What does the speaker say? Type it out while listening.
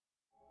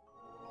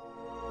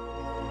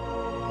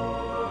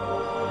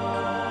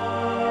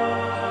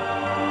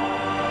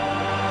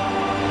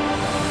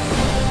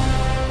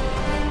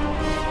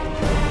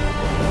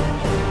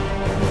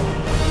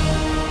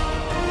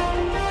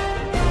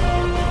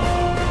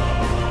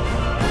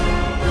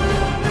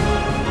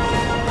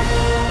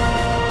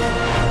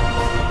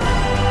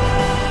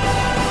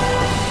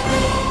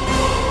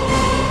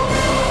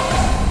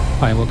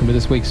to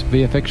this week's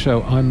VFX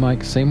show. I'm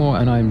Mike Seymour,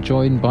 and I'm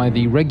joined by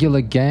the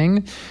regular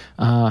gang.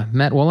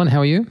 Matt Wallen, how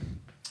are you?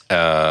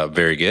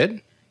 Very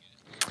good.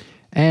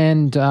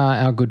 And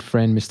our good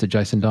friend, Mr.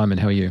 Jason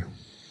Diamond, how are you?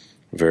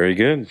 Very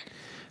good.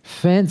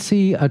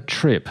 Fancy a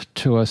trip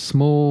to a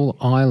small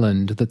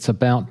island that's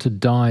about to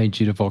die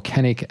due to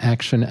volcanic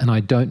action, and I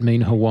don't mean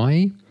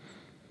Hawaii.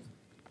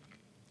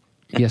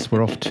 Yes,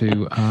 we're off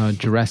to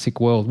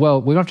Jurassic World.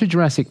 Well, we're off to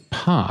Jurassic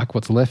Park,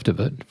 what's left of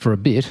it, for a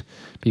bit,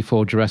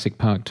 before Jurassic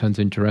Park turns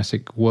into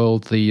Jurassic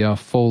World, the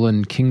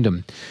Fallen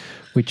Kingdom,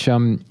 which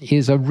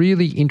is a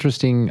really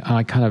interesting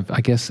kind of, I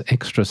guess,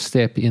 extra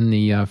step in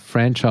the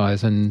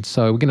franchise. And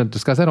so we're going to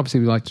discuss that. Obviously,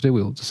 we like to do.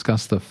 We'll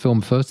discuss the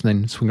film first and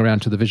then swing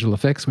around to the visual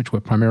effects, which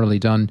were primarily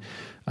done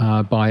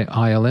by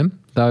ILM,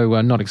 though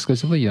not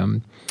exclusively.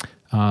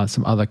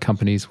 Some other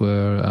companies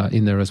were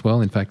in there as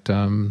well. In fact,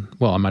 I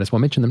might as well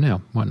mention them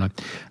now, mightn't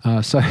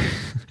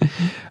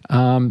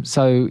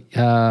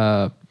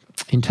I?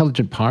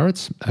 Intelligent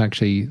Pirates,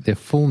 actually, their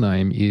full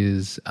name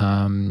is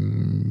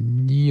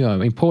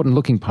Important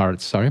Looking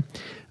Pirates, sorry.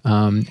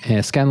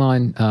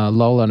 Scanline,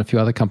 Lola, and a few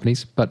other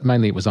companies, but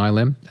mainly it was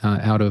ILM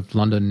out of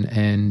London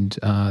and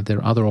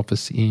their other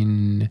office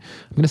in,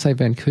 I'm going to say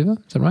Vancouver,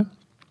 is that right?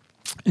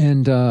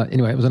 And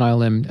anyway, it was an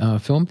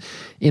ILM film.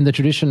 In the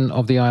tradition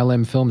of the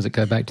ILM films that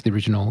go back to the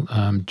original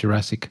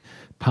Jurassic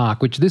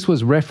Park, which this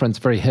was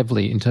referenced very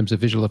heavily in terms of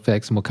visual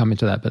effects, and we'll come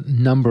into that, but a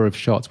number of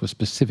shots were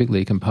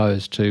specifically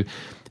composed to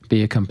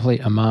be a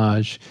complete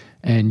homage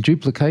and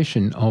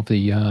duplication of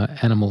the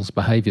animals'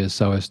 behaviours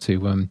so as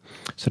to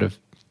sort of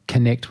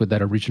connect with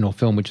that original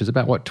film, which is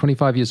about,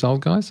 25 years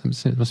old, guys?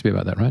 It must be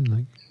about that, right?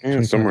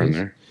 Yeah, somewhere in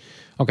there.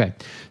 Okay,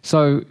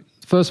 so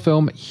first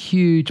film,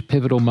 huge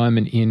pivotal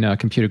moment in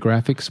computer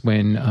graphics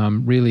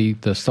when really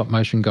the stop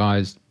motion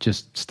guys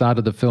just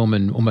started the film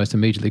and almost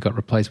immediately got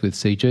replaced with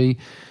CG.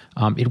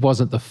 It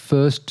wasn't the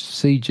first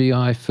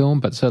CGI film,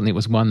 but certainly it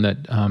was one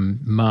that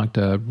marked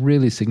a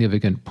really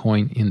significant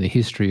point in the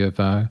history of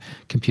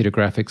computer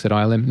graphics at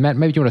ILM. Matt,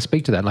 maybe you want to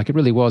speak to that. Like, it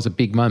really was a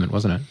big moment,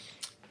 wasn't it?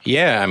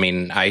 Yeah, I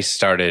mean, I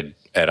started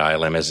at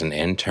ILM as an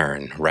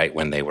intern right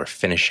when they were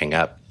finishing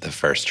up the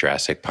first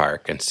Jurassic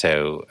Park. And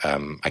so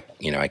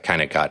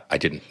I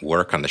didn't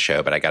work on the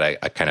show, but I got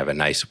a kind of a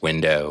nice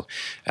window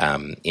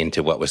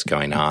into what was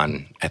going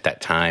on at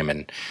that time.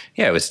 And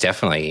yeah, it was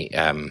definitely,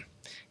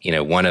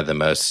 one of the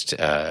most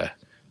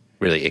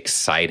really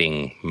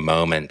exciting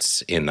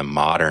moments in the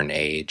modern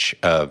age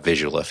of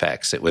visual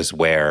effects. It was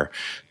where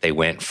they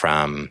went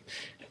from,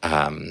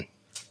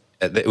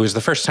 it was the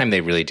first time they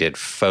really did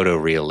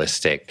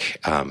photorealistic,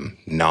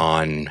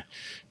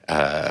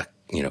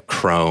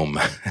 chrome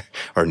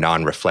or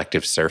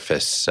non-reflective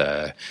surface,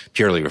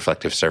 purely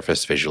reflective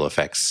surface visual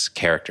effects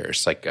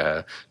characters, like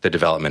the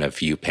development of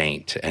view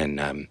paint and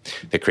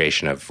the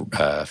creation of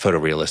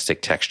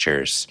photorealistic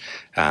textures,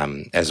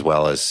 as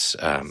well as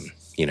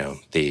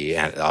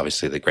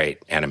obviously the great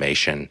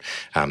animation,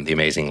 the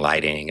amazing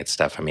lighting and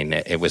stuff. I mean,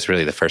 it was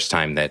really the first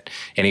time that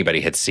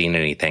anybody had seen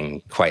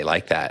anything quite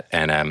like that,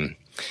 and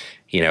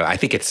I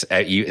think it's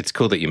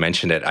cool that you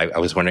mentioned it. I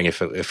was wondering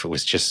if it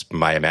was just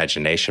my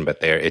imagination, but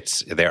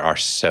there are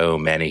so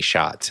many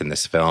shots in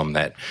this film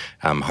that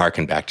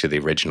harken back to the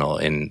original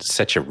in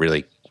such a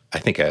really, I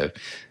think a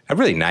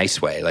really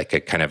nice way, like a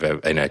kind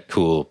of in a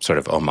cool sort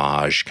of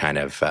homage kind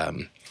of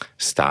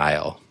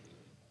style.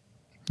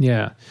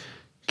 Yeah.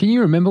 Can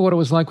you remember what it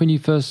was like when you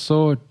first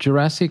saw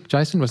Jurassic,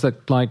 Jason? Was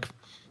that like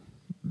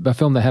a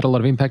film that had a lot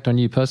of impact on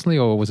you personally,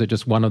 or was it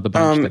just one of the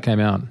bunch that came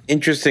out?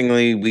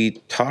 Interestingly, we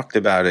talked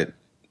about it.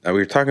 We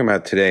were talking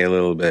about it today a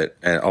little bit,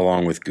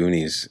 along with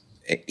Goonies,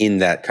 in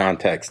that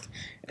context.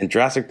 And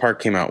Jurassic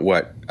Park came out,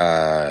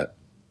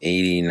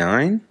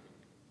 89?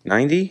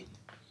 90?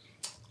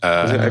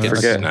 I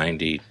forget.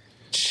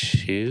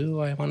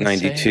 92, I want to say.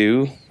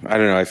 92? I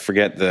don't know. I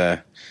forget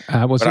the...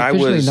 it was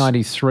officially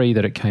 93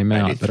 that it came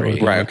out. But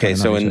it right, okay.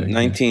 So in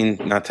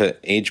 92, not to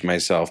age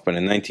myself, but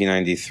in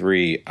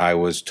 1993, I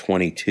was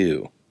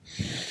 22.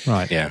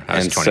 Right. Yeah, I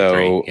was 23.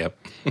 So, yep.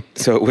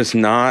 So it was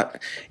not,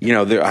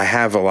 I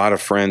have a lot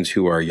of friends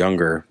who are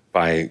younger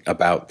by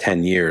about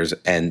 10 years,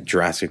 and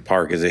Jurassic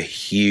Park is a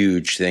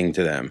huge thing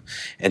to them.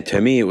 And to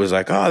me, it was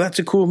like, oh, that's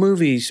a cool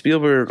movie.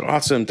 Spielberg,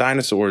 awesome,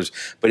 dinosaurs.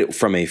 But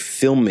from a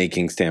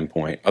filmmaking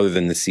standpoint, other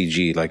than the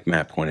CG, like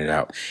Matt pointed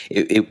out,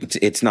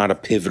 it's not a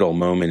pivotal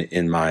moment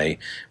in my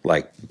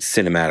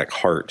cinematic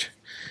heart.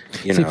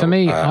 For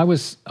me, I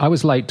was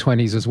late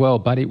 20s as well,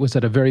 but it was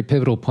at a very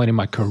pivotal point in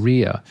my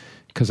career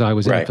because I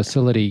was in a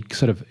facility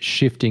sort of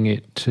shifting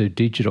it to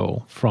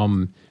digital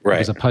from it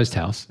was a post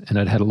house, and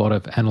it had a lot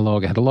of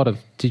analog, it had a lot of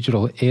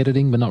digital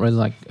editing, but not really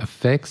like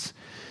effects.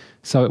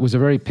 So it was a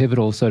very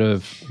pivotal sort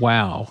of,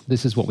 wow,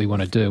 this is what we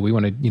want to do. We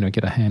want to,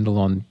 get a handle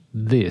on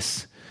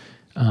this.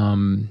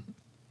 And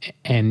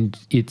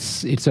it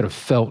sort of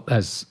felt,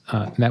 as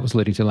Matt was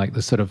alluding to, like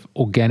the sort of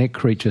organic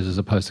creatures as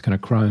opposed to kind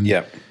of chrome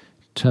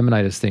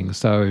Terminators thing.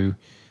 So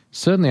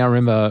certainly I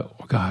remember,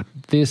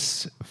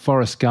 this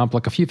Forrest Gump,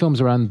 like a few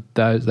films around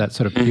that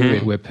sort of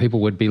period where people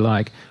would be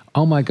like,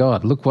 oh my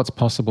God, look what's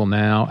possible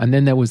now. And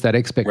then there was that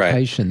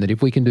expectation that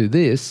if we can do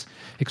this,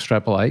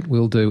 extrapolate,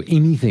 we'll do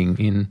anything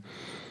in,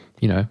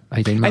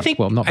 18 months.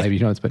 Not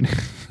 18 months, but...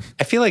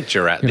 I feel like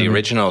the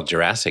original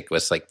Jurassic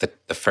was like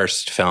the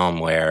first film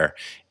where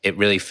it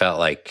really felt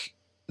like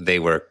they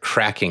were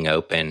cracking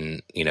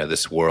open,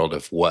 this world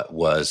of what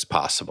was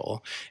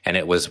possible. And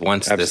it was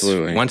once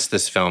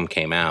this film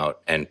came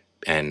out and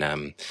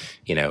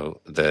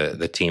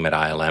the team at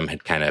ILM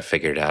had kind of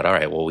figured out, all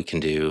right, well, we can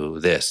do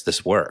this.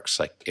 This works.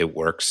 Like it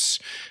works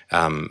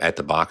at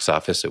the box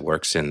office. It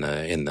works in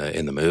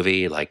the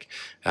movie. Like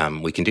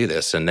we can do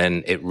this. And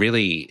then it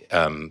really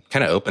kind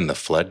of opened the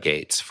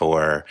floodgates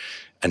for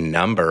a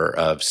number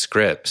of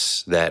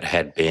scripts that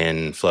had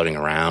been floating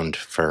around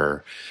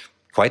for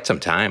quite some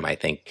time, I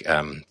think,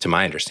 to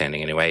my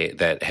understanding anyway,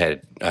 that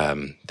had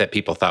that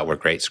people thought were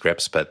great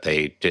scripts, but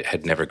they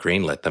had never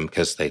greenlit them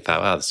because they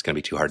thought, oh, this is going to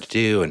be too hard to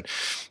do, and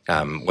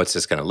what's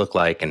this going to look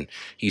like? And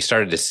you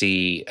started to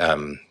see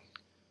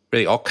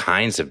really all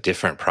kinds of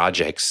different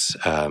projects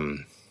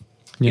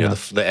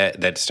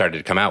that started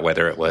to come out,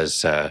 whether it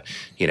was,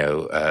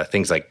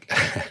 things like,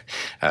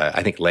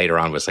 I think later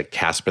on was like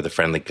Casper the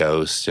Friendly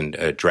Ghost and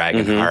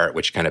Dragon Heart,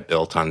 which kind of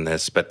built on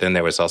this. But then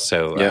there was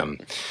also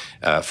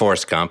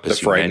Forrest Gump,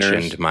 as you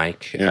mentioned,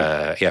 Mike.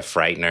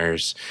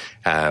 Frighteners.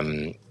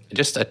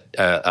 Just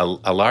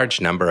a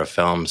large number of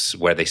films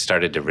where they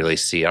started to really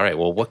see, all right,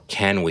 well, what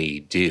can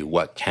we do?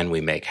 What can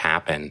we make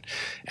happen?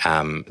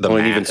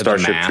 Even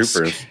Starship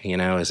Troopers,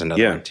 is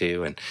another one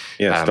too. And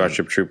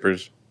Starship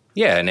Troopers.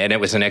 Yeah, and it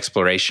was an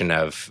exploration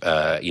of,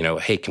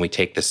 hey, can we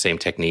take the same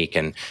technique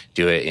and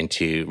do it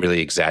into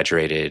really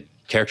exaggerated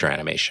character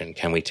animation?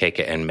 Can we take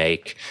it and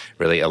make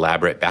really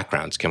elaborate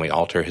backgrounds? Can we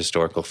alter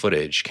historical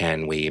footage?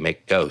 Can we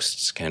make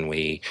ghosts? Can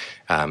we,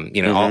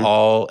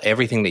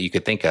 everything that you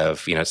could think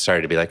of, it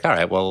started to be like, all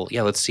right, well,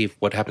 yeah, let's see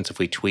what happens if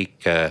we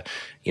tweak, the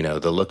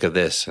look of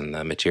this and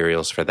the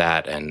materials for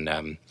that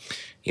and,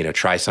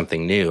 try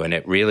something new. And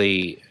it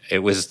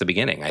was the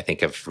beginning, I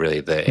think, of really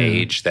the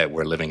age that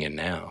we're living in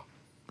now.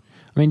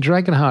 I mean,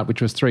 Dragonheart,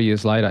 which was 3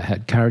 years later,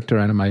 had character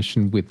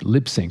animation with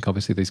lip sync.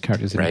 Obviously, these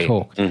characters didn't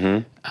talk.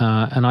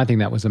 And I think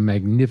that was a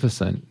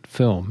magnificent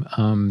film.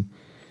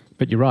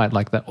 But you're right,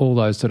 like all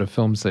those sort of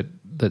films that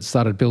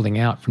started building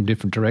out from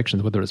different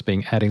directions, whether it's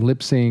adding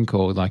lip sync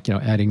or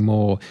adding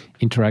more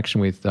interaction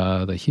with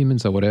the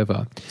humans or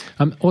whatever.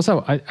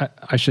 Also,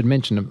 I should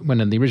mention,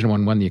 when the original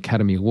one won the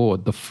Academy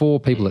Award, the 4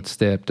 people that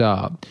stepped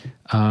up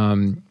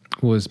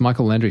was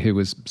Michael Landry, who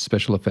was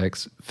special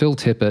effects, Phil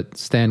Tippett,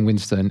 Stan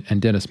Winston,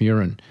 and Dennis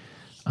Murin.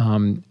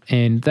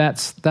 And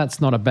that's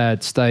not a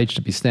bad stage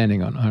to be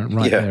standing on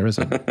there, is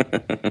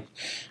it?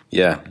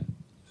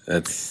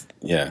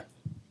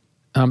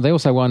 They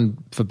also won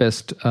for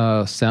best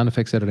sound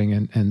effects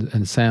editing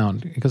and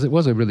sound, because it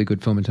was a really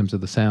good film in terms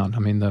of the sound. I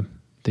mean, the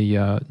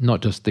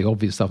not just the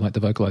obvious stuff like the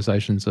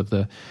vocalizations of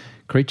the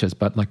creatures,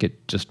 but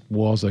it just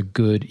was a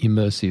good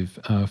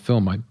immersive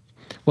film.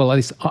 Well, at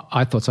least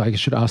I thought so. I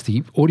should ask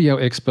the audio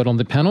expert on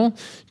the panel,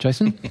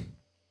 Jason.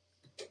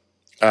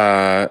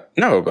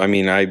 No, I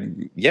mean,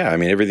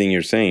 everything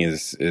you're saying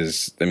is,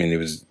 it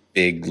was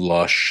big,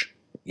 lush,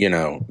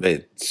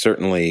 it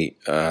certainly,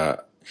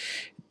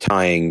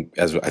 tying,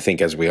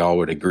 as we all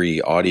would agree,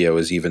 audio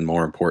is even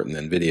more important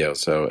than video.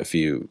 So if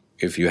you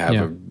have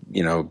a,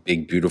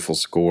 big, beautiful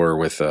score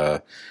with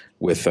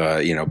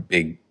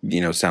big,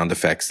 sound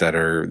effects that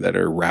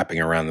are wrapping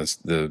around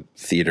the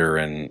theater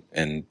and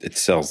it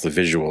sells the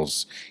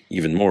visuals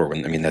even more.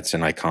 That's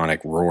an iconic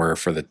roar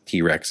for the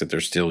T-Rex that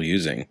they're still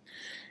using.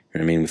 You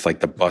know what I mean? With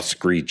the bus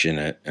screech in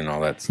it and all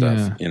that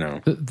stuff,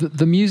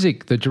 The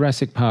music, the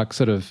Jurassic Park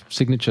sort of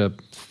signature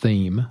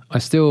theme, I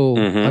still,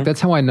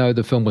 that's how I know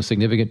the film was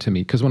significant to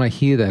me, because when I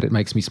hear that, it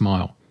makes me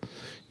smile.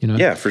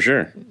 Yeah, for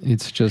sure.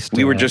 It's just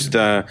we were just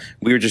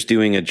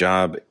doing a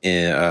job,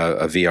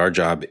 a VR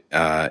job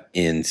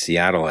in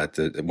Seattle at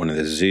one of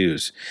the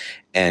zoos,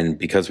 and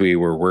because we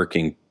were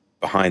working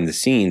behind the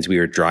scenes, we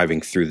were driving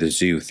through the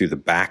zoo, through the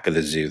back of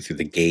the zoo, through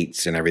the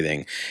gates and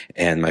everything.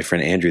 And my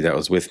friend Andrew, that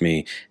was with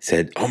me,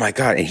 said, "Oh my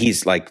God!" And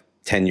he's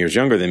 10 years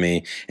younger than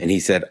me. And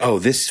he said, "Oh,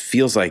 this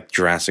feels like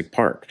Jurassic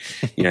Park."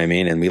 You know what I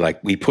mean? And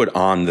we put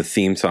on the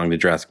theme song to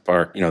Jurassic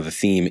Park, the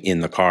theme in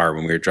the car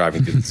when we were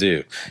driving through the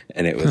zoo.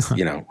 And it was,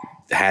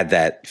 had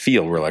that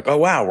feel. We're like, oh,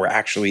 wow, we're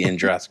actually in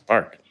Jurassic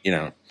Park,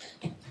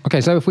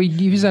 Okay, so if we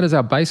use that as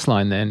our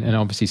baseline then, and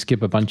obviously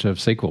skip a bunch of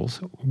sequels,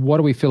 what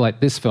do we feel like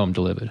this film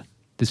delivered?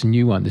 This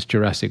new one, this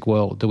Jurassic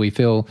World? Do we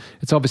feel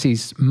it's obviously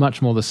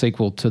much more the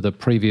sequel to the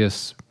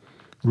previous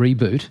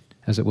reboot,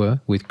 as it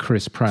were, with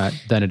Chris Pratt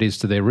than it is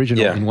to the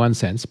original in one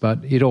sense, but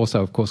it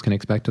also, of course,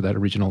 connects back to that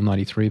original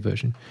 93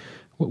 version.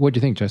 What do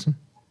you think, Jason?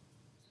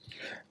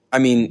 I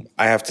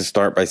have to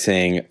start by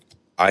saying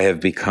I have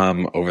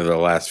become, over the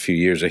last few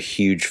years, a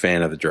huge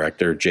fan of the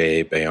director,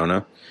 J.A.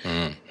 Bayona.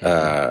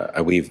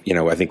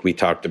 I think we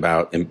talked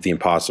about The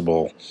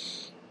Impossible.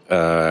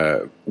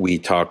 We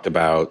talked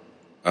about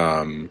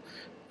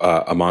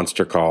A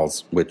Monster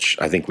Calls, which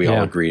I think we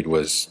all agreed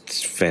was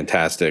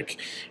fantastic.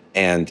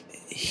 And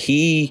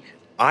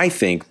I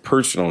think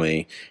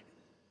personally,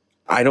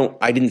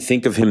 I didn't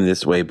think of him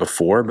this way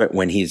before, but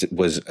when he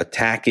was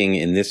attacking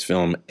in this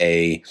film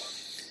a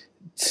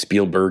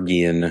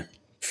Spielbergian,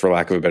 for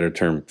lack of a better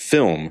term,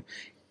 film,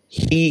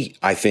 he,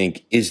 I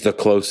think, is the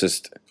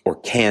closest, or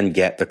can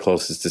get the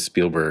closest to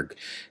Spielberg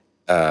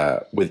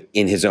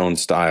within his own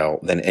style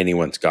than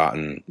anyone's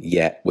gotten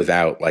yet,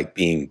 without like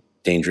being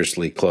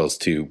dangerously close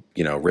to,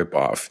 rip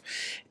off.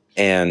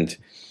 And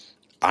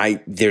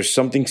there's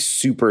something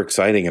super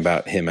exciting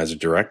about him as a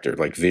director,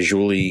 like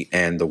visually,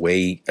 and the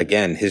way,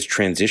 again, his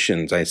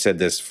transitions. I said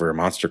this for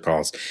Monster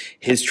Calls,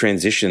 his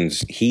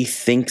transitions, he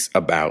thinks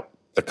about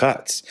the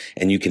cuts,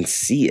 and you can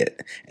see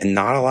it, and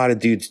not a lot of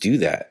dudes do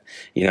that.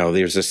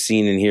 There's a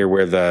scene in here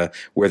where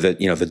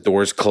the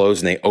doors close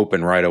and they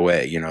open right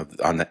away,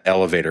 on the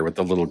elevator with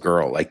the little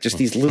girl, like just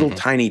these little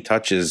tiny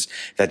touches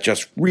that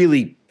just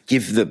really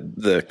give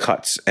the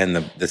cuts and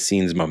the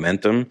scenes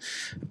momentum.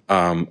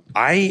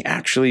 I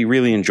actually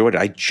really enjoyed it.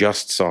 I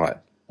just saw it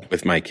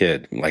with my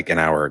kid like an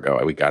hour ago.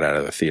 We got out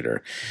of the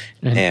theater.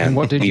 And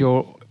what did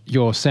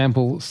your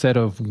sample set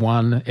of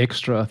one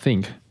extra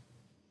think?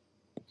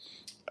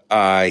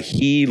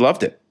 He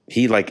loved it.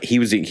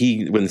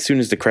 When as soon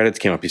as the credits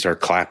came up, he started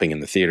clapping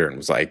in the theater and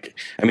was like,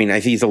 I mean, I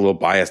think he's a little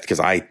biased because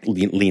I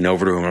lean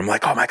over to him and I'm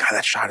like, oh my God,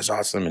 that shot is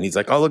awesome. And he's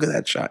like, oh, look at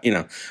that shot,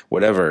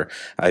 whatever.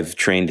 I've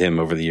trained him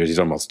over the years. He's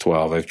almost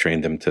 12. I've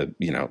trained him to,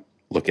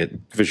 look at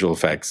visual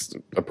effects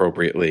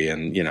appropriately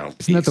and,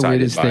 Isn't that the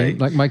weirdest thing?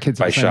 Like my kids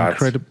are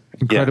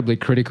incredibly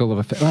critical of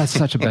effects. Oh, that's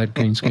such a bad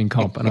green screen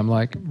comp. And I'm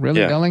like,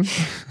 really, darling?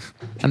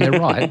 And they're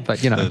right, but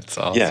That's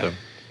awesome.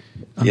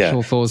 Yeah. I'm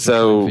sure Thor's the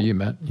same for you,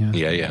 Matt.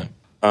 Yeah.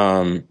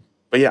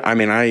 But yeah, I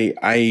mean,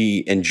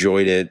 I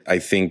enjoyed it. I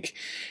think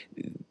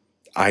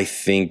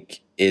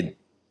it.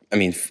 I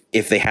mean,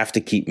 if they have to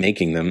keep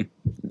making them,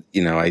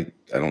 I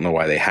don't know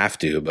why they have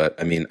to,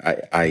 but I mean,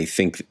 I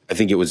think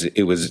it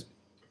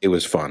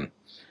was fun.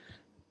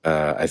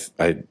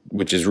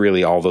 Which is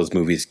really all those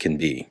movies can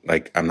be.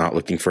 Like, I'm not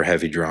looking for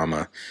heavy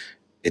drama.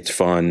 It's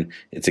fun.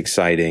 It's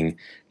exciting.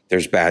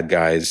 There's bad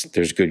guys.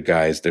 There's good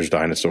guys. There's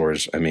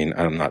dinosaurs. I mean,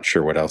 I'm not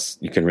sure what else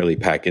you can really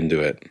pack into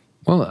it.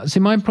 Well, see,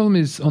 my problem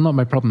is, or not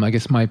my problem, I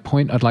guess my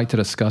point I'd like to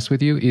discuss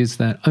with you is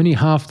that only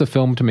half the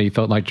film to me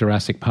felt like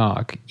Jurassic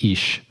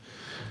Park-ish,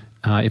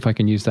 if I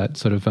can use that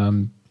sort of.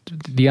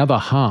 The other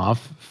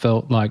half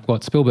felt like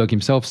what Spielberg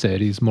himself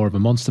said is more of a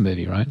monster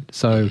movie, right?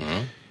 So,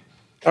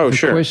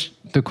 sure.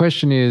 The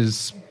question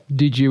is,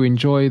 did you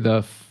enjoy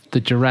the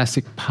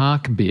Jurassic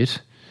Park bit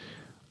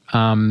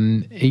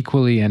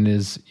equally and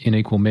as in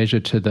equal measure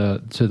to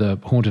the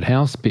haunted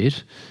house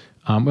bit?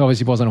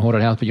 Obviously, it wasn't a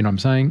haunted house, but you know what I'm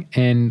saying.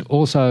 And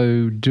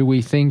also, do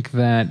we think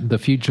that the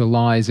future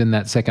lies in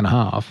that second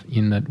half,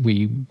 in that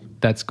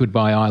that's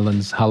Goodbye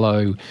Island's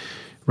hello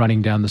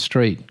running down the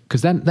street?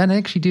 Because that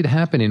actually did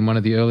happen in one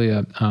of the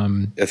earlier.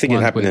 I think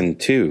it happened in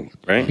 2,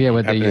 right? Yeah,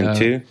 it happened in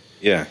 2.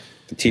 Yeah,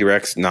 the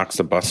T-Rex knocks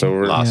the bus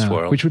over. Lost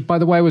World, which, by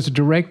the way, was a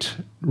direct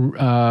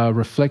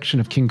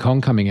reflection of King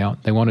Kong coming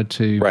out. They wanted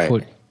to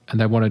put, and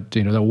they wanted,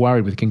 they were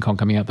worried with King Kong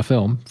coming out the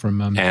film from.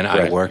 And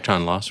I worked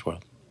on Lost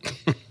World.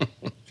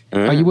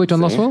 Oh, you worked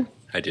on Lost World?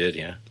 I did,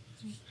 yeah.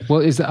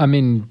 Well,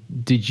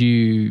 did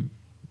you?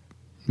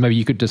 Maybe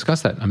you could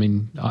discuss that. I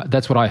mean,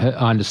 that's what I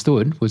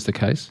understood was the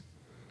case.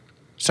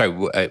 Sorry,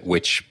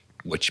 which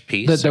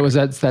piece? That there was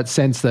that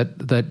sense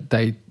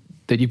that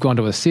you've gone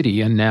to a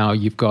city and now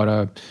you've got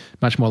a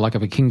much more like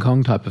of a King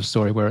Kong type of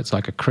story where it's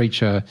like a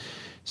creature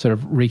sort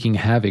of wreaking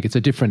havoc. It's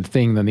a different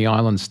thing than the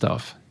island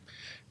stuff.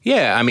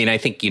 Yeah, I mean, I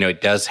think,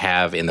 it does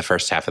have in the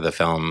first half of the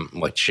film,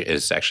 which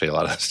is actually a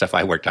lot of the stuff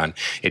I worked on,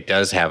 it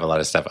does have a lot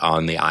of stuff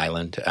on the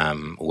island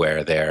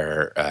where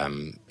they're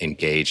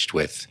engaged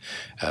with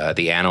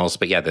the animals.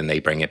 But yeah, then they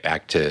bring it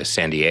back to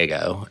San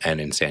Diego. And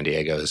in San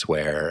Diego is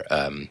where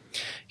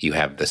you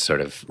have this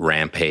sort of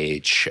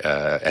rampage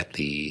at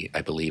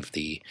I believe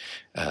the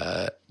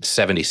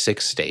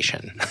 76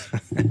 station,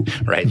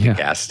 right? Yeah. The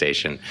gas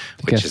station,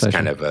 which is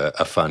kind of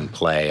a fun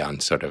play on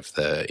sort of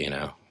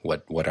the,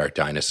 what are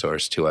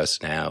dinosaurs to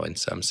us now in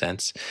some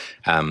sense.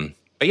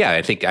 But yeah,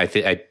 I think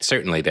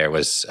certainly there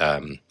was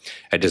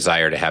a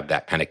desire to have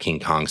that kind of King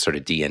Kong sort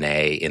of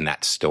DNA in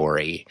that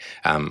story.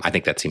 I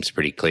think that seems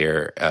pretty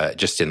clear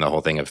just in the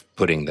whole thing of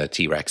putting the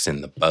T-Rex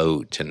in the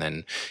boat and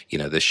then,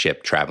 the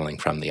ship traveling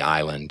from the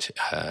island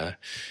to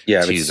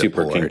the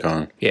super port. King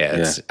Kong.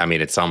 Yeah,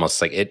 it's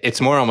almost like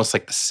it's more almost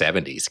like the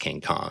 70s King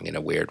Kong in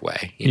a weird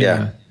way.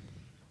 Yeah.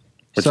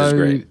 Which is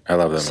great. I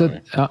love that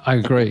movie. I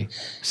agree.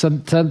 So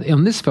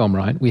in this film,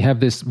 right, we have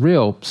this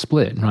real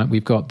split, right?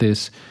 We've got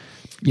this,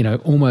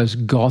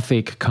 almost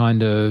Gothic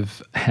kind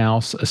of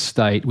house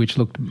estate, which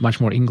looked much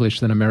more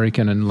English than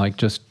American and like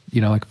just,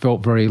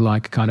 felt very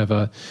like kind of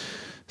a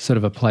sort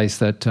of a place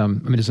that,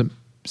 it's a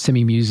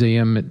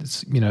semi-museum,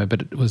 it's,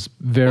 but it was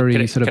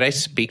very Could I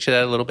speak to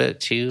that a little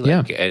bit too?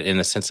 In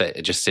the sense that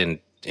just in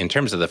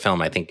terms of the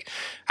film, I think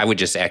I would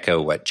just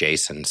echo what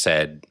Jason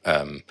said.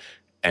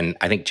 and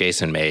I think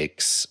Jason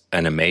makes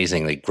an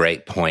amazingly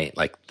great point.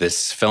 Like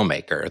this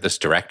filmmaker, this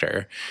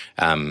director,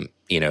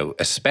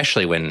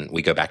 especially when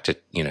we go back to,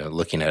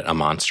 looking at A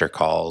Monster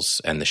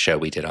Calls and the show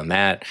we did on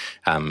that,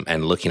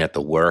 and looking at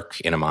the work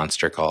in A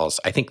Monster Calls,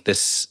 I think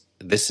this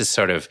is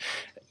sort of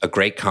a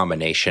great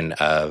combination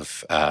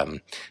of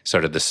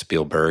sort of the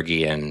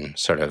Spielbergian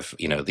sort of,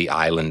 the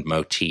island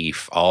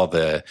motif, all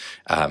the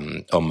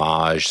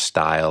homage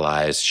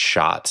stylized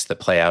shots that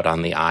play out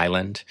on the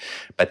island.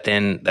 But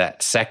then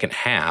that second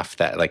half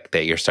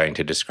that you're starting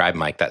to describe,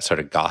 Mike, that sort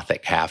of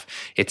Gothic half,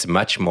 it's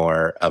much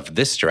more of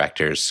this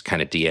director's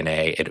kind of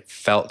DNA. It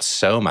felt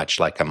so much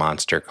like A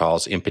Monster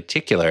Calls, in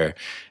particular,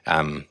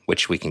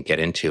 which we can get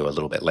into a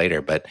little bit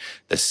later, but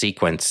the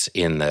sequence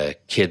in the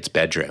kid's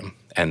bedroom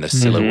and the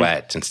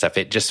silhouette and stuff,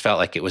 it just felt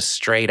like it was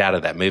straight out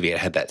of that movie. It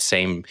had that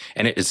same,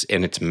 and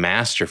it's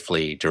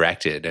masterfully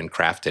directed and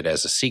crafted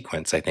as a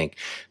sequence. I think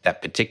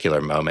that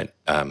particular moment,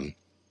 and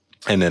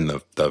then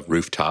the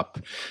rooftop,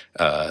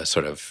 at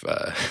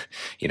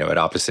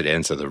opposite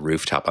ends of the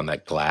rooftop on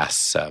that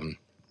glass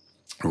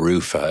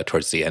roof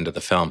towards the end of the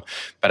film.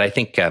 But I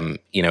think,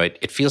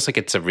 it feels like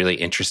it's a really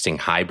interesting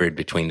hybrid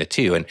between the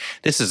two. And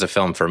this is a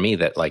film for me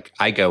that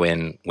I go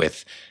in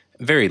with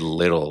very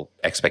little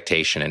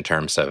expectation in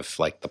terms of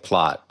the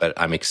plot, but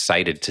I'm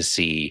excited to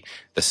see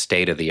the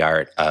state of the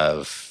art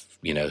of,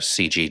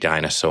 CG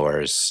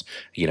dinosaurs,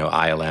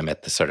 ILM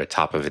at the sort of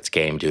top of its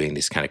game doing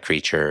these kind of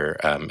creature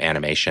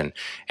animation.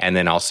 And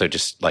then also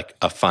just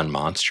a fun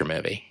monster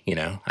movie,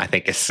 I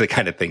think it's the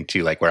kind of thing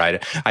too, where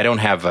I don't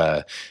have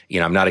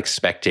I'm not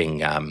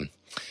expecting,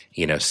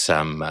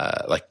 some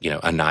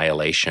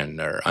Annihilation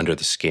or Under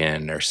the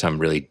Skin or some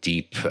really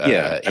deep,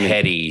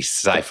 heady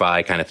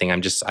sci-fi kind of thing.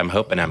 I'm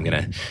hoping I'm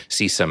going to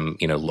see some,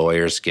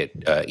 lawyers get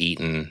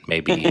eaten,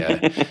 maybe,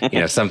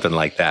 something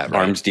like that. Right?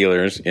 Arms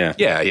dealers. Yeah.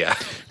 Yeah.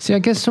 See, I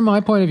guess from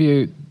my point of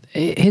view,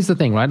 here's the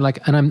thing, right?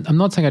 And I'm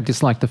not saying I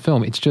dislike the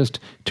film. It's just,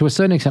 to a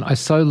certain extent, I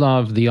so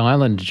love the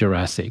island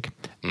Jurassic.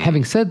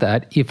 Having said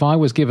that, if I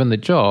was given the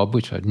job,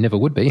 which I never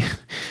would be,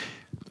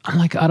 I'm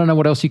I don't know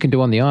what else you can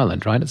do on the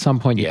island, right? At some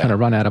point, you kind of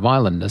run out of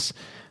islandness.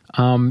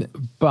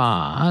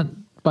 But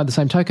by the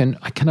same token,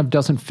 it kind of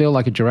doesn't feel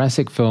like a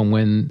Jurassic film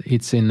when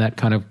it's in that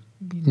kind of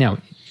now.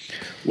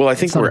 Well, I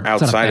think we're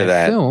outside of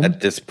that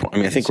at this point. I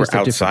mean, I think we're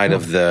outside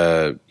of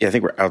the. Yeah, I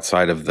think we're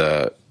outside of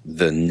the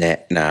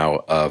net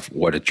now of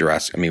what a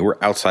Jurassic. I mean, we're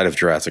outside of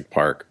Jurassic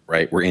Park,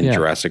 right? We're in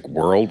Jurassic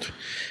World,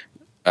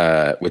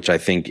 which I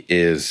think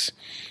is,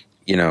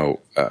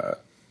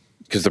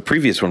 because the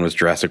previous one was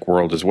Jurassic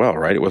World as well,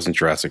 right? It wasn't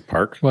Jurassic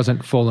Park. It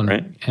wasn't Fallen,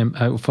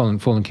 right?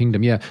 Fallen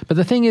Kingdom, yeah. But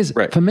the thing is,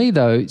 for me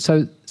though,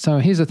 so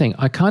here's the thing.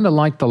 I kind of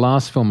liked the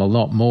last film a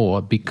lot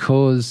more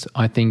because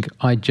I think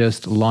I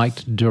just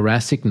liked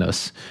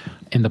Jurassicness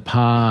in the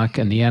park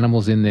and the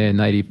animals in there,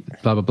 native,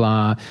 blah, blah,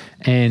 blah.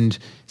 And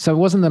so it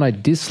wasn't that I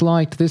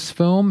disliked this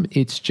film.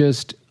 It's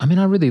just, I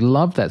really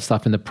love that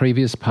stuff in the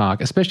previous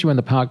park, especially when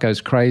the park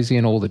goes crazy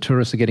and all the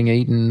tourists are getting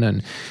eaten.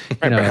 And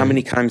but how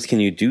many times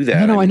can you do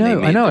that? No, I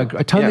know.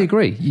 I totally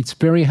agree. It's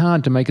very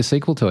hard to make a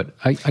sequel to it.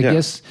 I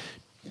guess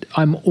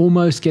I'm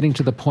almost getting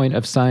to the point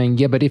of saying,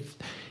 but if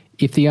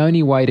the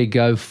only way to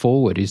go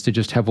forward is to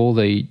just have all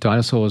the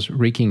dinosaurs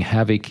wreaking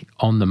havoc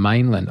on the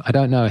mainland, I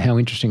don't know how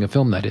interesting a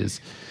film that is.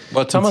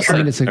 Well, it's almost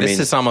this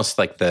is almost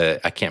like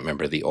I can't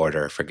remember the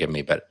order, forgive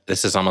me, but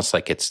this is almost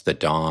like it's the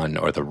Dawn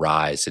or the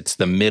Rise. It's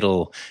the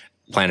middle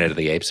Planet of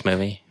the Apes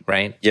movie,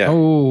 right? Yeah.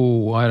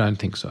 Oh, I don't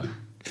think so.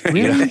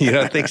 Really? You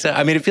don't think so?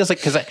 I mean, it feels like,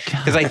 because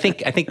I think,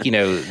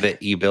 that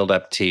you build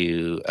up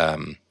to,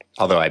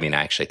 although, I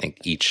actually think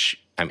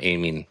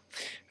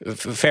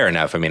fair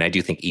enough. I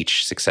do think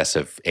each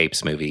successive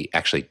Apes movie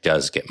actually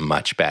does get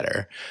much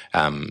better,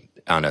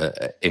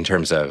 in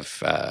terms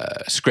of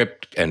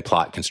script and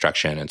plot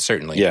construction, and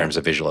certainly in terms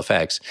of visual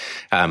effects.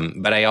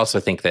 But I also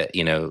think that,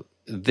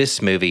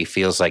 this movie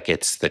feels like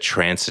it's the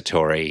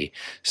transitory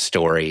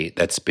story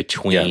that's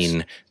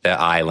between the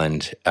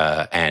island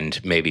and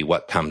maybe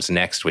what comes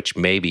next, which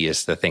maybe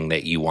is the thing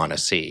that you want to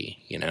see,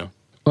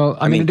 Well,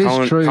 it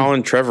is true.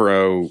 Colin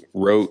Trevorrow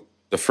wrote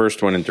the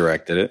first one and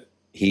directed it.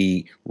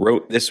 He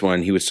wrote this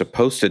one. He was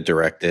supposed to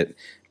direct it,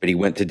 but he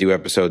went to do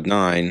episode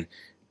 9.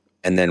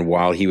 And then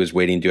while he was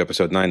waiting to do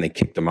episode 9, they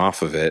kicked him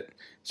off of it.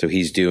 So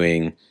he's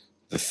doing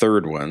the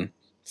third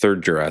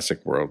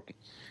Jurassic World.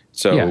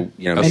 So,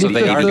 he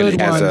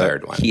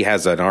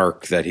has an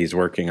arc that he's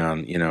working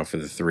on, for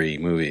the 3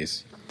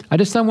 movies. I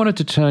just don't want it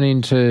to turn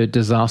into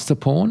disaster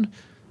porn.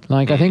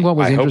 I think what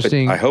was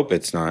interesting... I hope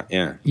it's not,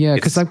 yeah. Yeah,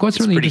 because what's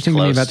really interesting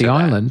to me about the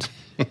island...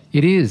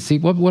 It is. See,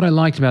 what I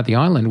liked about the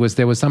island was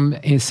there was some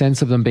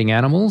sense of them being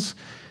animals,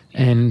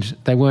 and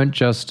they weren't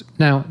just...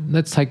 Now,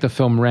 let's take the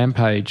film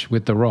Rampage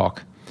with The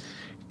Rock.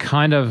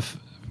 Kind of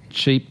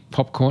cheap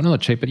popcorn,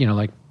 not cheap, but,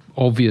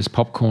 obvious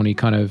popcorny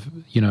kind of,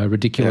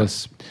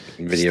 ridiculous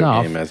video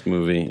stuff. Game as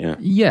movie, yeah.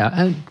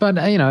 Yeah, but,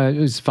 it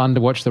was fun to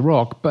watch The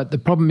Rock. But the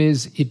problem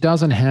is it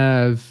doesn't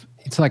have...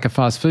 It's like a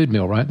fast food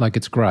meal, right?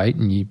 It's great,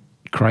 and you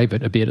crave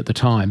it a bit at the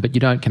time, but you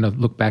don't kind of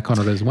look back on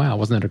it as, wow,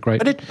 wasn't that a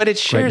great But it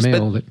shares, great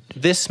meal? but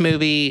this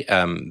movie,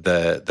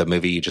 the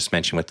movie you just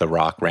mentioned with The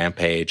Rock,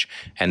 Rampage,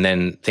 and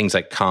then things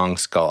like Kong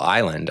Skull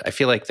Island, I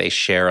feel like they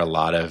share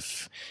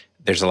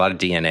there's a lot of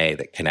DNA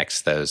that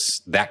connects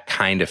that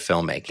kind of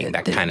filmmaking,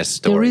 that kind of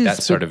story,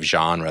 that sort of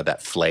genre,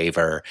 that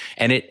flavor.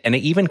 And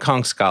even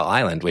Kong Skull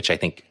Island, which I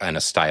think in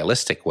a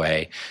stylistic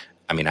way,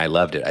 I mean, I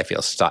loved it. I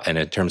feel, and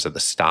in terms of the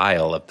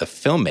style of the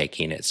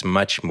filmmaking, it's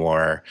much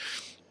more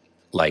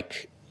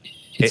like,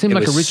 it seemed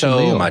like a rich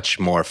meal. Much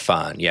more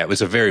fun. Yeah, it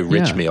was a very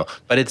rich meal,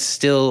 but it's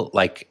still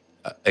like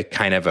a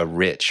kind of a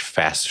rich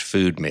fast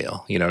food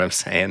meal. You know what I'm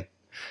saying?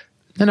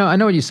 No, I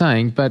know what you're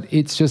saying, but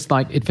it's just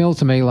like, it feels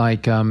to me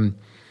like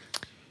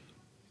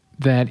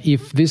that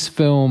if this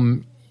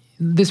film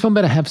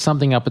better have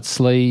something up its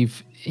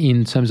sleeve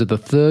in terms of the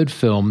third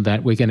film,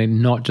 that we're going to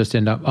not just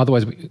end up,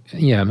 otherwise,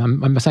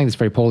 I'm saying this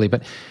very poorly,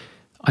 but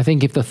I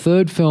think if the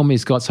third film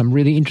has got some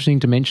really interesting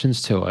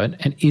dimensions to it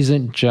and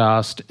isn't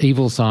just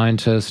evil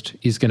scientist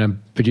is going to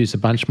produce a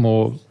bunch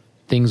more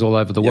things all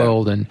over the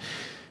world, and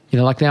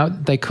like now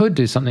they could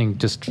do something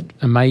just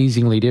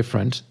amazingly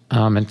different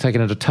and take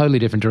it in a totally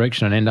different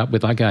direction and end up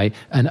with like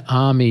an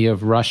army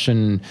of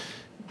Russian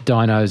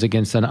dinos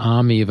against an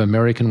army of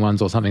American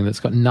ones or something that's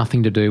got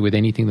nothing to do with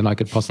anything that I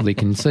could possibly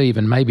conceive,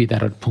 and maybe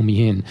that would pull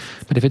me in.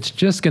 But if it's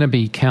just going to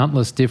be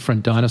countless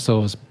different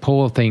dinosaurs,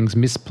 poor things,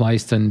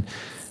 misplaced and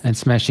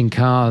smashing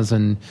cars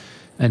and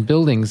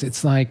buildings,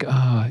 it's like,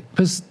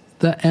 because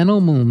the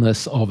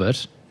animalness of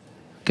it,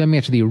 going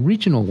back to the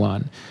original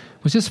one,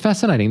 was just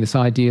fascinating. This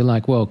idea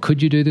like, well,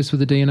 could you do this with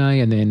the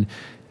DNA? And then,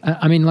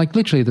 I mean, like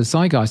literally the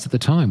zeitgeist at the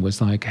time was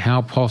like,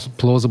 how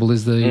plausible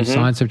is the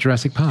science of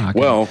Jurassic Park?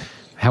 Well,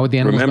 how would the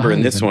animals remember behave?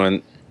 In this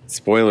one,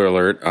 spoiler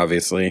alert,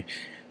 obviously,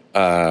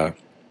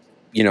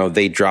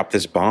 they dropped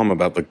this bomb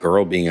about the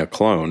girl being a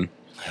clone.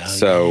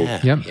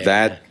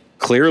 That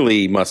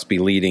clearly must be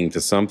leading to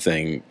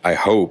something, I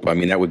hope. I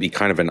mean, that would be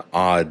kind of an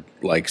odd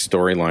like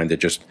storyline to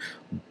just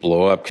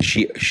blow up, because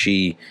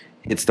she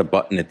hits the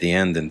button at the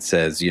end and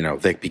says,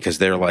 because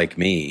they're like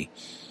me.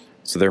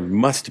 So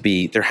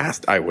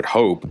I would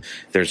hope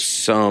there's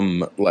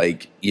some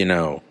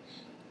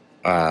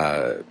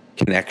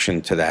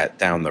connection to that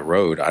down the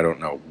road. I don't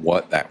know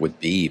what that would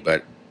be,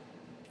 but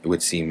it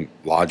would seem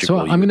logical.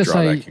 So I'm going to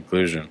say that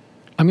conclusion.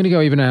 I'm going to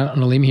go even out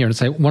on a limb here and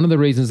say one of the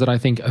reasons that I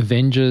think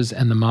Avengers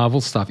and the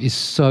Marvel stuff is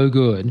so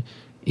good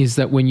is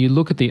that when you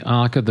look at the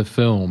arc of the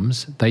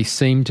films, they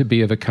seem to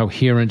be of a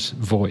coherent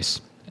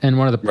voice. And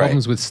one of the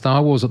problems with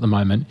Star Wars at the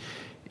moment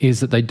is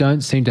that they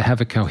don't seem to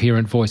have a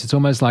coherent voice. It's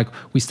almost like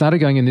we started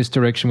going in this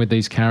direction with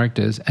these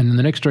characters, and then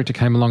the next director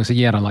came along and said,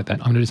 yeah, I don't like that,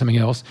 I'm going to do something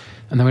else.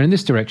 And they went in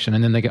this direction,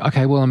 and then they go,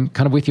 okay, well, I'm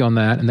kind of with you on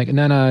that. And they go,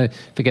 no,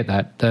 forget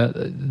that.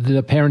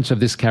 The parents of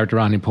this character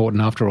aren't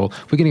important after all.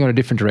 We're going to go in a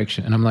different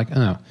direction. And I'm like,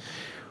 oh.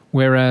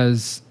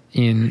 Whereas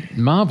in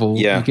Marvel,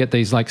 you get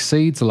these like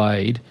seeds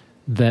laid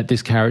that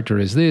this character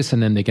is this,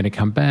 and then they're going to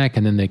come back,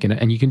 and then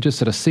and you can just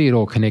sort of see it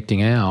all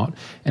connecting out,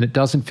 and it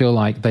doesn't feel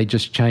like they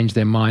just changed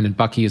their mind and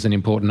Bucky isn't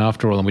important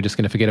after all and we're just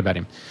going to forget about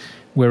him.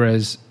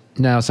 Whereas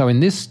now, so in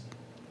this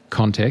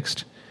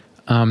context,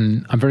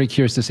 I'm very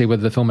curious to see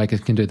whether the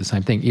filmmakers can do the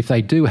same thing. If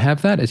they do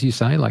have that, as you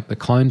say, like the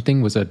clone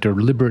thing was a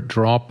deliberate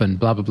drop and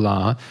blah, blah,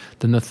 blah,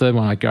 then the third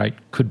one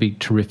could be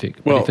terrific.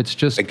 Well, but if it's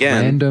just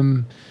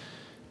random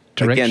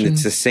direction... Again,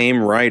 it's the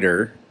same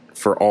writer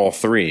for all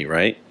three,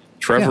 right?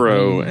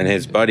 Trevorrow and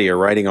his buddy are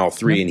writing all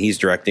three, and he's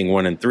directing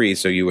 1 and 3.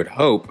 So you would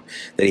hope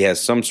that he has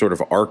some sort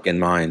of arc in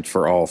mind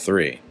for all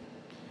three.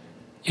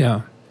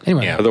 Yeah.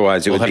 Anyway,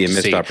 otherwise it would be a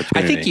missed opportunity.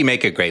 I think you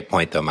make a great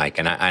point, though, Mike,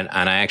 and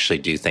I actually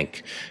do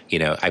think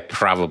I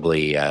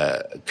probably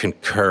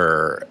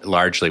concur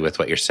largely with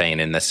what you're saying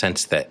in the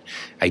sense that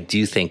I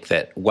do think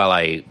that while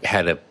I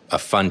had a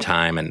fun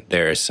time and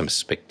there is some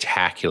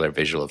spectacular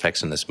visual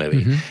effects in this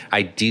movie,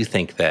 I do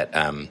think that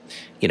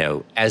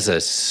as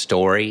a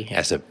story,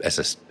 as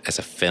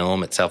a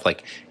film itself,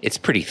 like it's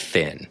pretty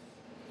thin.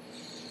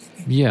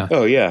 Yeah.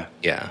 Oh yeah.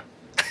 Yeah.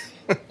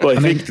 Well,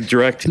 I think the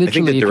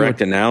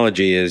direct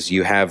analogy is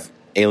you have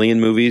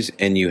Alien movies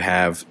and you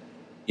have,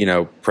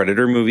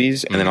 Predator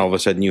movies, and then all of a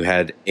sudden you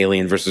had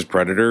Alien versus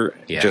Predator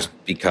just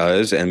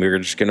because, and we were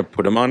just going to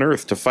put them on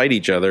Earth to fight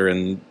each other,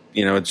 and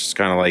it's just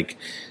kind of like,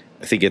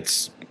 I think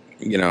it's,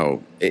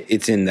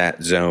 it's in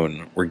that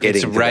zone. We're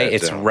getting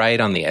it's right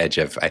on the edge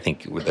of, I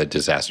think, with the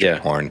disaster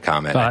porn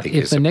comment. But I think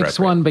if the next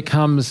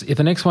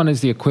one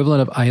is the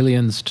equivalent of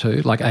Aliens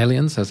 2, like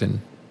Aliens, as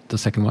in the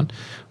second one,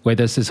 where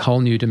there's this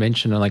whole new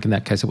dimension, and like in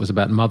that case it was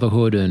about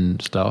motherhood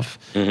and stuff,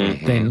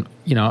 then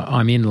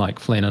I'm in like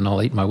Flynn and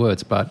I'll eat my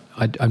words, but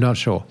I'm not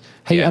sure.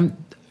 Hey, I'm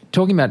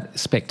talking about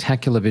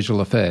spectacular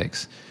visual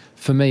effects.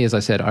 For me, as I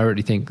said, I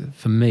already think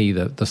for me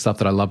the stuff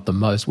that I loved the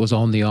most was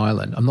on the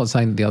island. I'm not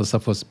saying that the other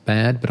stuff was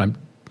bad, but I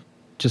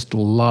just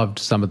loved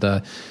some of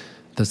the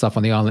stuff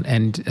on the island.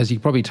 And as you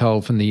probably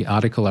told from the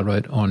article I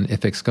wrote on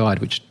FX Guide,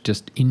 which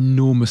just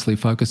enormously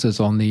focuses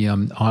on the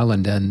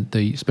island and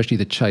especially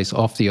the chase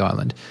off the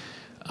island,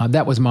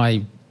 that was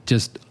my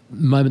just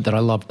moment that I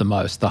loved the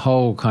most. The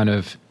whole kind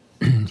of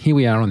here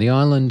we are on the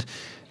island.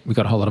 We've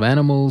got a whole lot of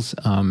animals.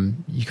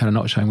 You're kind of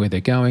not showing where they're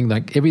going.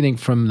 Like everything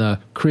from the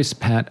Chris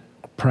Pratt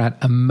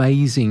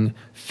amazing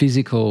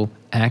physical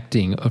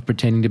acting of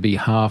pretending to be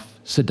half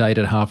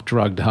sedated, half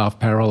drugged, half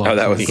paralyzed. Oh,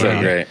 that was so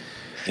great.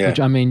 Yeah.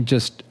 Which, I mean,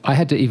 I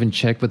had to even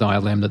check with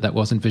ILM that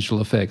wasn't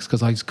visual effects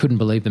because I just couldn't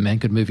believe the man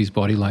could move his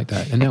body like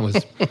that. And that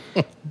was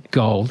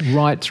gold,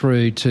 right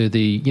through to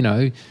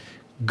the,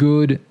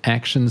 good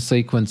action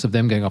sequence of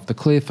them going off the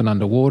cliff and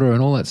underwater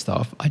and all that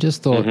stuff. I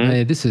just thought,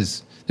 man, this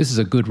is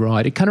a good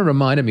ride. It kind of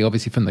reminded me,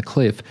 obviously, from the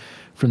cliff,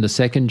 from the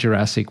second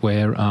Jurassic,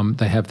 where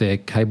they have their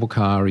cable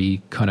car-y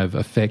kind of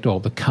effect, or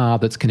the car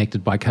that's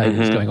connected by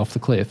cables going off the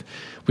cliff,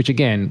 which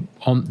again,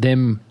 on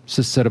them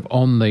just sort of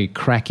on the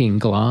cracking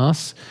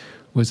glass,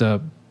 was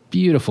a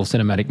beautiful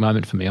cinematic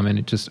moment for me. I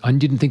mean, I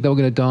didn't think they were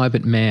going to die,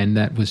 but man,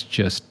 that was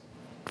just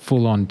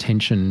full-on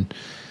tension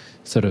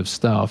sort of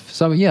stuff.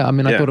 So yeah, I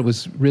mean, I thought it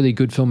was really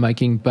good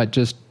filmmaking, but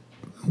just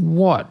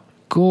what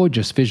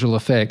gorgeous visual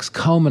effects,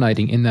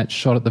 culminating in that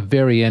shot at the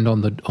very end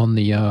on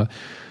the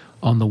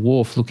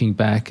wharf, looking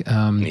back.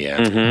 I mean,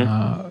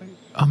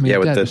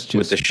 with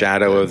the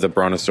shadow of the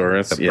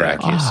brontosaurus, the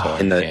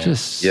brachiosaurus,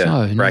 just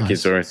so nice.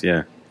 Brachiosaurus,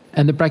 yeah.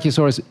 And the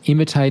Brachiosaurus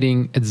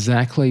imitating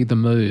exactly the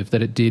move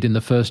that it did in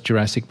the first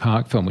Jurassic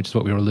Park film, which is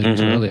what we were alluding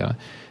to earlier,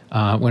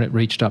 when it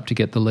reached up to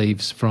get the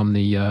leaves from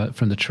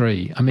the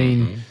tree. I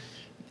mean,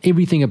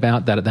 everything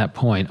about that at that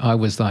point, I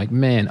was like,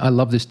 man, I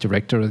love this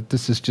director.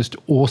 This is just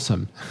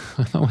awesome.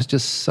 I was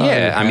just so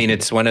happy. I mean,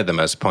 it's one of the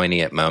most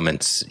poignant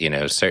moments,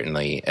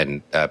 certainly,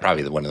 and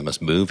probably one of the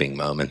most moving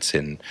moments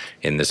in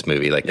this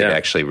movie. Like, it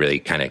actually really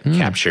kind of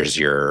captures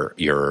your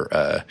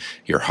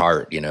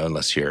heart,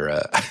 unless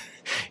you're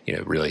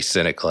really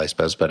cynical, I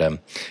suppose. But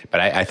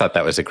I thought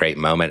that was a great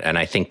moment. And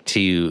I think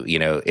too,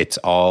 it's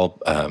all,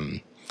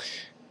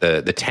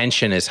 the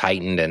tension is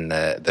heightened, and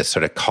the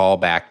sort of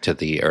callback to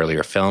the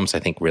earlier films, I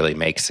think, really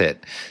makes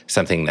it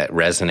something that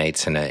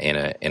resonates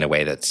in a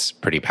way that's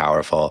pretty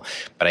powerful.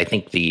 But I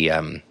think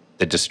the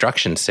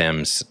destruction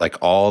sims, like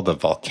all the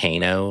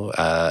volcano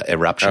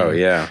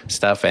eruption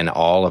stuff, and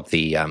all of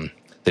the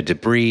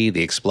debris,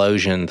 the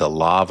explosion, the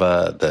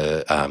lava,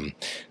 the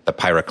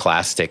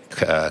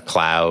pyroclastic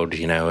cloud,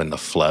 and the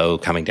flow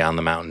coming down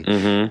the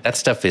mountain. That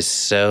stuff is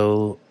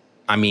so,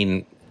 I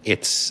mean,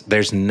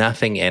 there's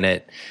nothing in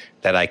it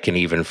that I can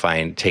even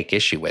take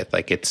issue with.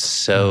 Like, it's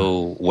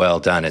so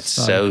well done. It's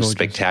so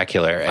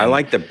spectacular. And I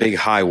like the big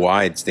high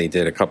wides they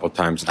did a couple of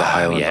times at the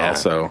island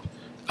also.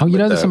 Oh,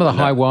 that some of the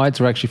high wides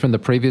were actually from the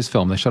previous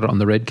film. They shot it on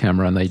the red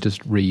camera and they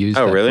just reused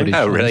that footage.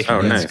 Oh, really? Oh,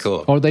 nice. That's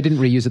cool. Or they didn't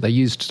reuse it. They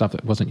used stuff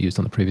that wasn't used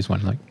on the previous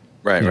one, like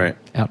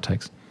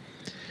outtakes.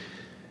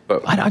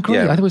 But I agree.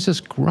 I thought it was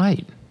just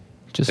great.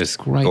 Just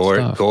great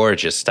stuff.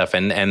 Gorgeous stuff.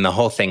 And the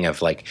whole thing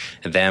of like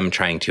them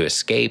trying to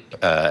escape,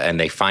 and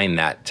they find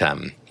that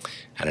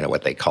I don't know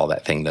what they call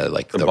that thing, the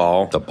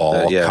ball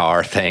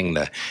car thing,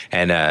 the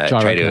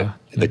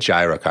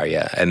gyro car,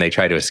 and they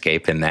try to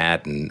escape in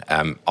that, and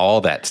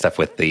all that stuff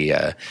with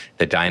the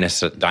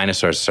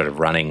dinosaurs sort of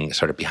running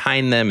sort of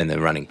behind them and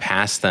then running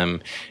past them,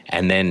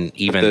 and then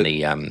even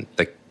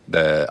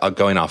the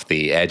going off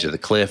the edge of the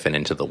cliff and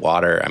into the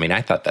water. I mean,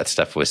 I thought that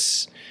stuff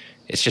it's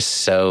just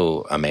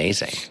so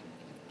amazing.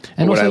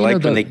 And what also, I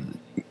liked when they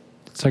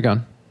go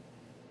on.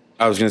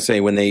 I was going to say,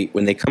 when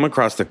they come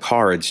across the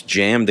car, it's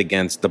jammed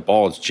against the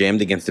ball. It's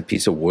jammed against a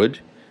piece of wood,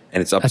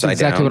 and it's upside down.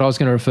 That's exactly what I was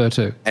going to refer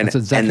to. And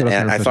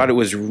I thought it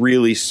was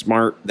really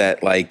smart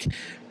that, like,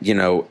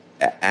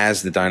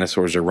 as the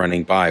dinosaurs are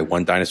running by,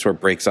 one dinosaur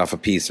breaks off a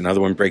piece,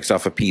 another one breaks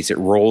off a piece. It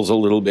rolls a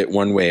little bit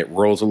one way, it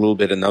rolls a little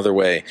bit another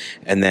way,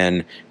 and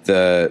then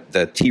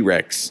the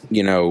T-Rex,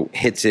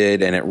 hits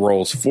it, and it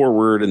rolls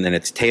forward, and then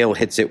its tail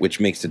hits it, which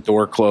makes the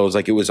door close.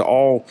 Like, it was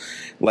all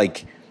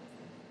like.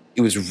 It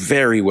was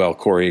very well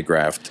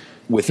choreographed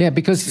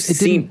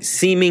because it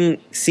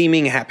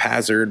seeming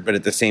haphazard, but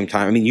at the same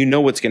time, I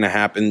mean, what's going to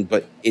happen,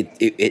 but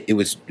it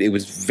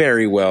was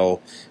very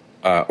well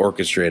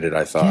orchestrated,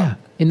 I thought. Yeah.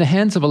 In the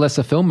hands of a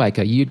lesser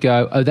filmmaker, you'd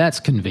go, oh, that's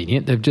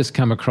convenient. They've just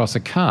come across a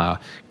car.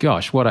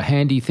 Gosh, what a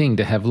handy thing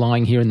to have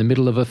lying here in the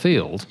middle of a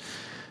field.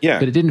 Yeah.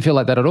 But it didn't feel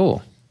like that at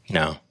all.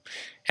 No.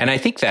 And I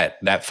think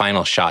that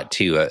final shot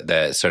too,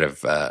 the sort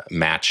of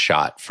match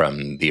shot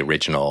from the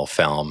original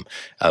film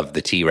of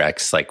the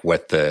T-Rex, like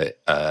with the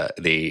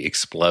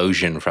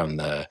explosion from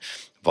the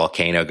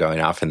volcano going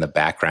off in the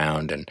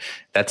background, and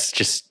that's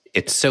just,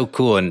 it's so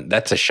cool. And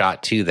that's a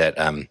shot too that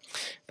on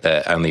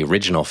the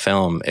original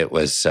film, it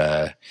was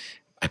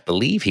I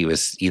believe he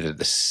was either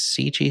the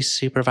CG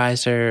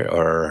supervisor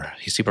or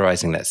he's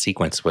supervising that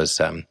sequence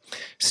was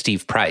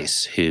Steve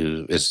Price,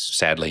 who is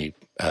sadly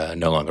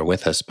no longer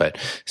with us, but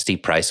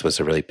Steve Price was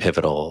a really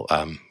pivotal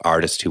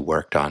artist who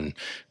worked on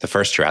the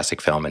first Jurassic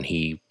film, and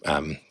he,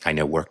 I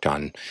know, worked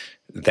on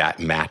that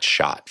match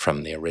shot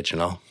from the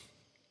original.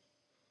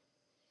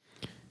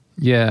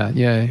 Yeah,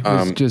 it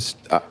was just...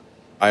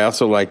 I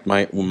also liked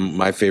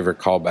my favorite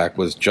callback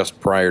was just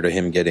prior to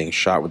him getting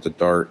shot with the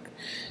dart,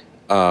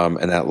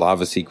 and that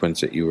lava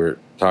sequence that you were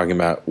talking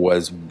about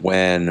was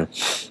when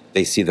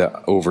they see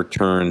the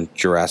overturned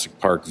Jurassic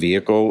Park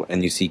vehicle,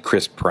 and you see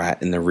Chris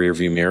Pratt in the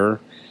rearview mirror.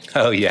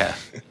 Oh yeah,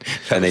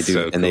 and they do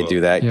so cool. They do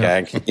that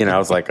gag. I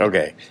was like,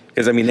 okay,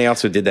 because I mean, they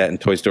also did that in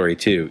Toy Story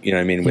 2. You know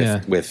what I mean?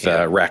 With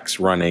Rex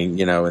running,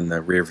 in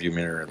the rearview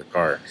mirror of the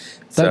car.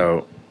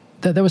 So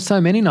there were so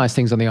many nice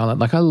things on the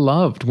island. Like I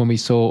loved when we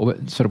saw,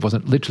 it sort of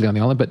wasn't literally on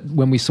the island, but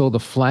when we saw the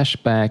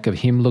flashback of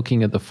him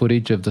looking at the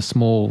footage of the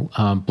small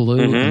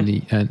blue and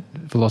the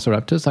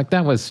velociraptors. Like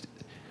that was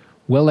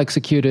well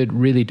executed,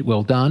 really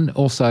well done.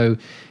 Also,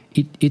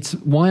 it's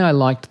why I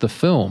liked the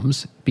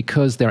films,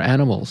 because they're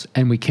animals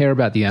and we care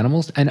about the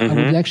animals. And I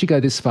would actually go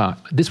this far.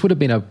 This would have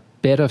been a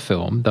better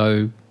film,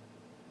 though,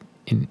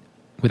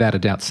 without a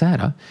doubt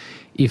sadder,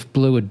 if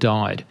Blue had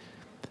died.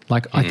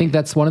 Like, I think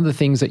that's one of the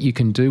things that you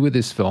can do with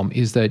this film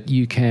is that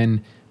you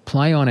can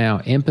play on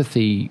our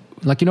empathy.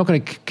 Like, you're not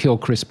going to kill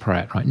Chris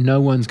Pratt, right?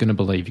 No one's going to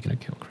believe you're going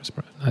to kill Chris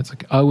Pratt. That's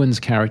like Owen's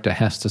character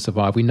has to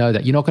survive. We know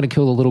that. You're not going to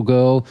kill the little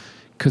girl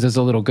because there's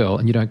a little girl,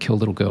 and you don't kill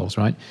little girls,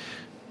 right?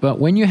 But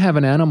when you have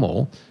an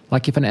animal,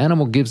 like if an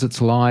animal gives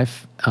its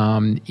life,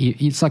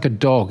 it's like a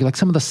dog. Like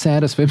some of the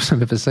saddest films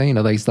I've ever seen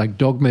are these like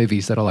dog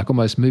movies that are like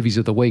almost movies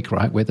of the week,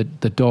 right? Where the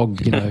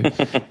dog,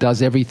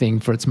 does everything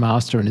for its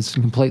master and is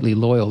completely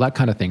loyal, that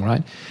kind of thing,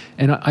 right?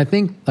 And I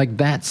think like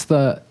that's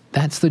the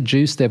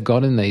juice they've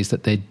got in these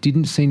that they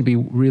didn't seem to be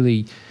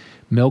really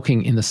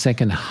milking in the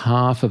second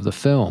half of the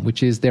film,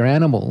 which is they're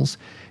animals.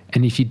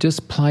 And if you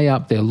just play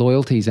up their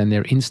loyalties and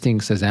their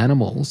instincts as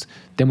animals,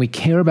 then we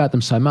care about them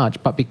so much.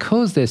 But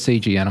because they're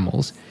CG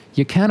animals,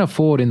 you can't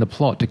afford in the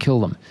plot to kill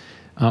them.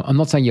 I'm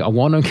not saying I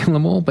want to kill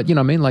them all, but you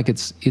know what I mean? Like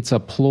it's a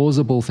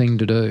plausible thing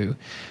to do.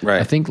 Right.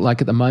 I think like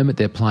at the moment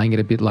they're playing it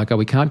a bit like,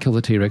 we can't kill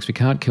the T-Rex, we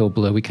can't kill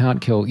Blue, we can't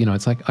kill,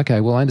 it's like,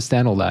 okay, well, I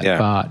understand all that. Yeah.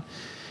 But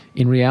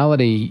in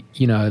reality,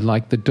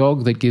 like the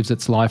dog that gives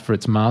its life for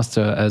its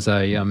master as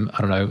a,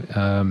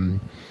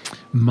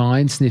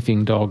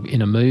 mind-sniffing dog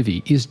in a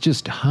movie is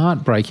just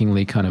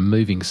heartbreakingly kind of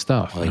moving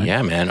stuff. Well, right?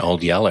 Yeah, man,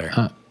 Old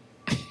Yeller.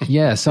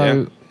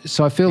 So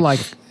I feel like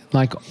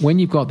when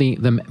you've got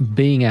them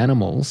being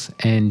animals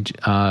and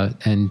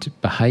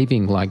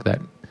behaving like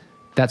that,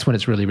 that's when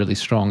it's really, really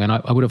strong. And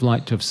I would have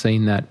liked to have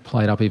seen that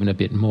played up even a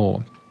bit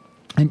more.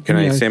 And, Can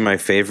I say my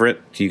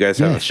favorite? Do you guys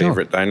have a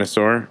favorite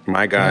dinosaur?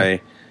 My guy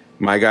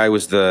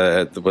was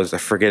I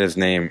forget his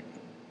name,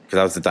 because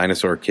I was the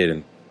dinosaur kid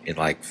in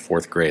like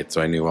fourth grade,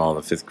 so I knew all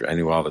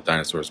the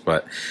dinosaurs,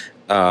 but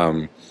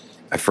I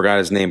forgot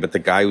his name. But the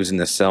guy who was in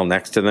the cell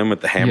next to them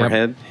with the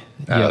hammerhead,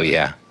 oh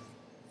yeah,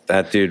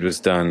 that dude was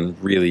done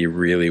really,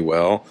 really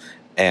well.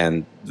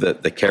 And the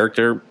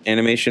character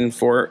animation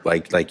for it,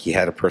 like he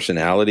had a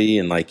personality,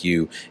 and like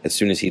as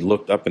soon as he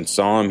looked up and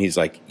saw him, he's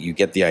like, you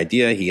get the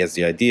idea. He has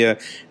the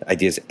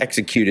idea's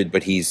executed,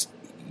 but to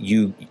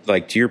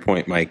your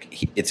point,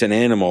 Mike, it's an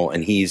animal,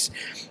 and he's,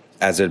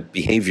 as a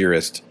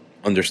behaviorist,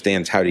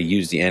 understands how to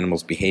use the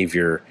animal's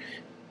behavior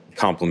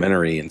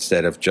complementary,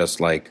 instead of just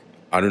like,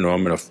 I don't know,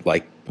 I'm going to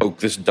like poke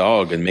this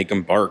dog and make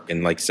him bark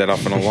and like set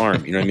off an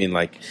alarm. You know what I mean?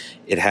 Like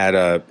it had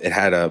a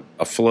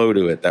flow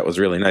to it that was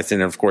really nice.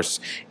 And of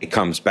course it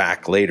comes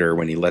back later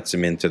when he lets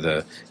him into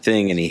the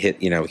thing, and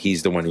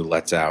he's the one who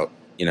lets out,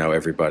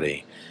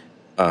 everybody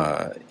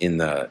in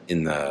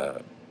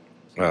the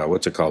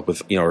what's it called,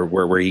 with or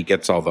where he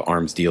gets all the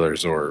arms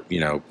dealers, or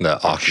the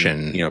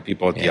auction,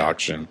 people at the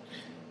auction.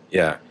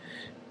 Yeah.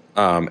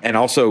 And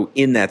also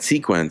in that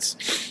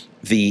sequence,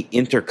 the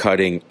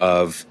intercutting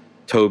of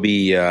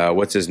Toby,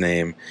 what's his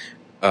name,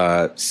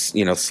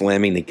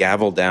 slamming the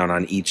gavel down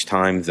on each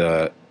time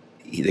the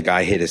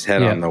guy hit his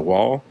head on the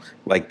wall,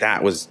 like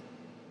that was,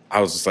 I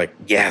was just like,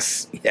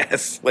 yes,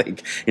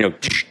 like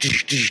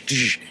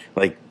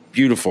like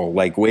beautiful,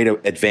 like way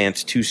to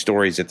advance two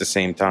stories at the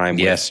same time.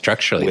 Yeah,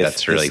 structurally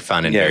that's really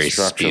fun and very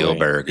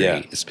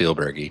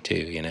Spielbergy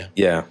too.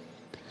 Yeah.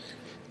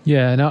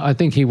 Yeah, no, I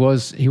think he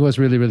was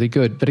really, really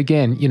good. But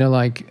again,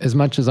 like as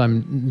much as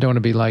don't want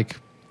to be like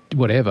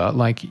whatever,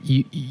 like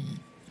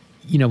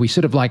we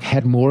should have like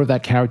had more of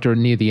that character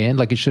near the end.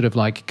 Like it should have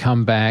like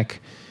come back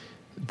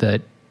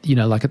that,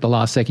 like at the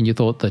last second you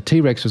thought the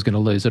T-Rex was going to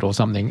lose it or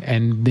something.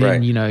 And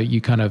then,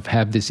 you kind of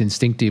have this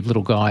instinctive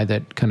little guy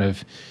that kind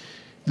of,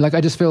 like,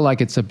 I just feel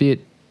like it's a bit,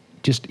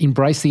 just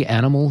embrace the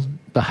animal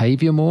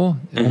behavior more,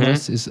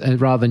 almost,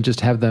 rather than just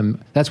have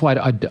them. That's why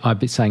I've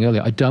been saying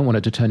earlier, I don't want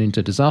it to turn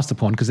into disaster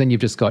porn, because then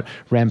you've just got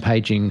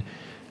rampaging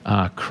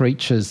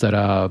creatures that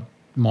are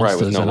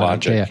monsters, with no and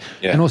logic. I don't care.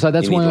 Yeah. And also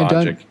that's why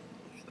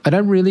I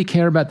don't really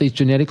care about these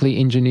genetically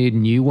engineered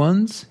new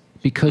ones,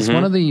 because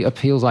one of the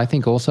appeals I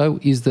think also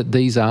is that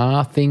these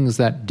are things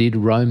that did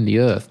roam the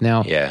earth.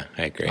 Now, yeah,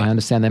 I agree. I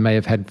understand they may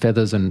have had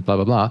feathers and blah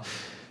blah blah,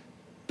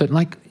 but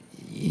like,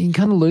 you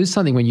kind of lose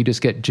something when you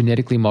just get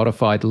genetically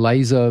modified,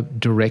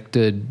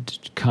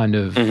 laser-directed kind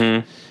of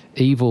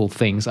evil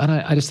things.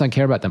 I just don't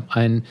care about them.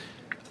 And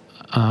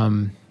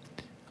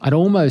I'd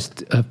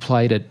almost have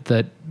played it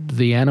that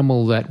the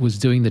animal that was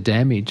doing the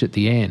damage at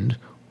the end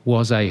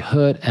was a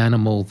hurt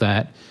animal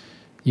that,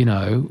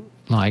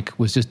 like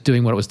was just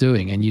doing what it was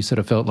doing, and you sort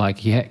of felt like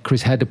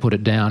Chris had to put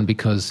it down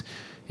because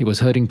he was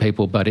hurting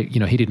people, but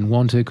he didn't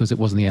want to because it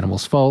wasn't the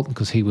animal's fault,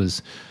 because he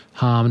was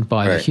harmed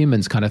by the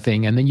humans kind of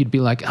thing. And then you'd be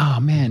like,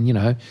 oh man,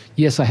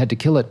 yes, I had to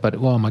kill it, but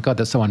oh my God,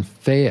 that's so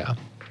unfair.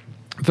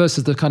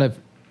 Versus the kind of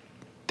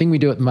thing we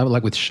do at the moment,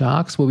 like with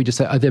sharks, where we just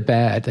say, oh, they're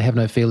bad, they have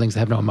no feelings, they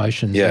have no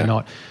emotions, they're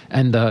not.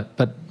 And but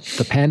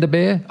the panda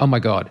bear, oh my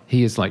God,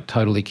 he is like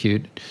totally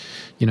cute.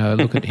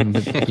 Look at him,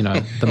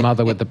 the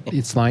mother with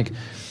it's like,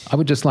 I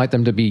would just like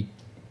them to be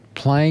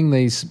playing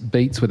these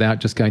beats without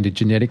just going to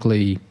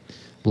genetically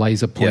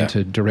laser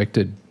pointed,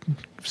 directed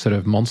sort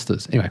of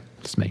monsters. Anyway,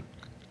 it's me.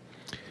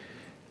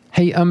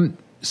 Hey,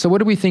 so what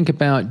do we think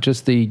about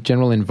just the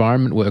general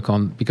environment work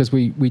on, because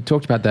we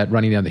talked about that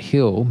running down the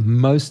hill.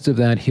 Most of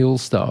that hill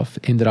stuff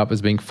ended up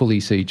as being fully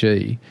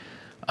CG,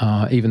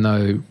 even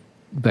though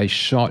they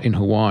shot in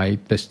Hawaii,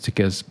 just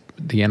because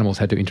the animals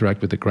had to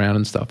interact with the ground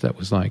and stuff. That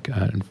was like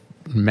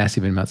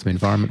massive amounts of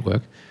environment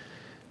work.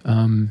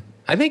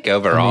 I think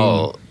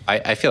overall,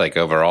 I feel like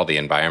overall the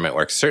environment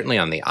work, certainly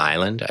on the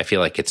island, I feel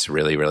like it's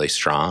really, really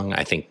strong.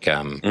 I think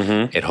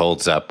it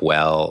holds up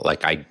well.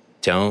 Like, I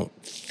don't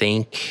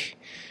think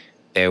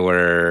there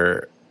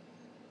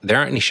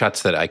aren't any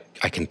shots that I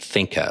can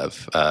think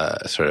of,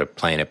 sort of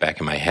playing it back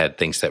in my head,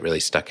 things that really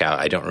stuck out.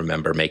 I don't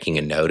remember making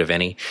a note of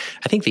any.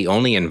 I think the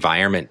only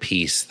environment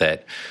piece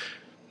that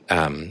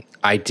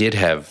I did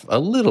have a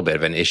little bit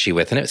of an issue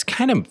with, and it was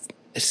kind of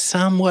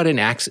somewhat an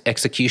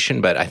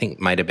execution, but I think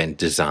might have been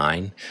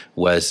design,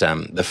 was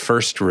the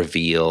first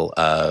reveal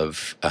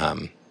of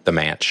the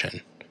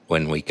mansion,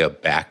 when we go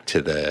back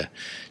to the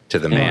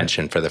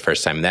mansion for the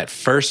first time. That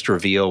first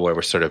reveal where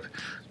we're sort of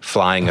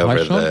flying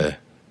over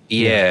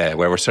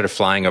where we're sort of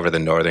flying over the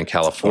Northern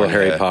California. Or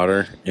Harry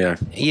Potter, yeah.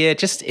 Yeah,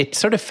 it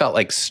sort of felt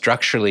like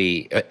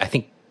structurally, I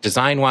think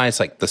design-wise,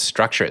 like the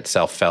structure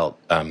itself felt,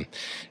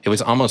 it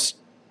was almost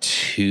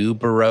too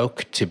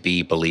Baroque to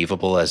be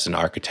believable as an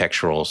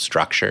architectural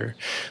structure,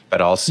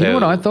 but also... You know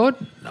what I thought?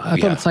 I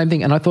thought the same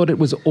thing, and I thought it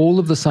was all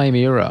of the same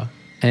era.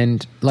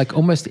 And like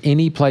almost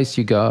any place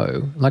you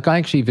go, like I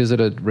actually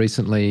visited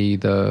recently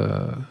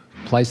the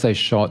place they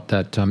shot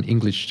that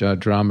English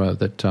drama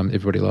that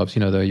everybody loves,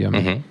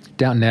 the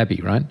Downton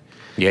Abbey, right?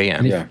 Yeah, yeah.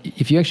 And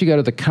if you actually go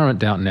to the current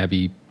Downton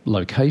Abbey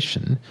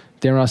location,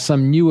 there are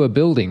some newer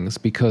buildings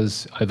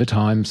because over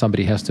time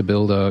somebody has to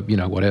build a,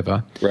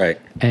 whatever. Right.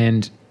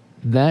 And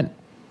that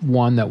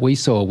one that we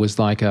saw was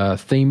like a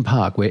theme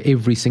park where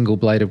every single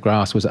blade of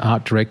grass was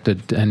art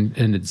directed and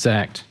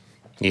exact.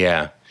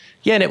 Yeah.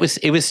 Yeah, and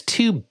it was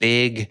too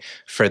big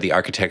for the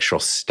architectural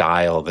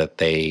style that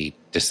they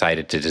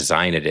decided to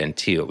design it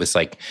into. It was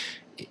like,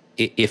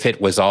 if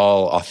it was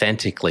all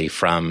authentically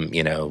from,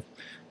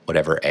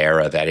 whatever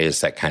era that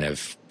is, that kind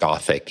of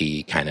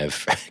Gothic-y kind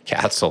of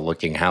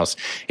castle-looking house,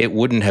 it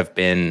wouldn't have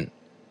been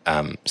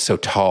so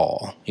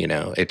tall,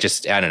 It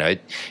just, I don't know,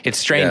 it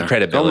strained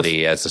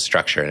credibility as a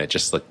structure, and it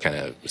just looked kind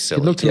of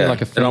silly. It looked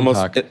like a theme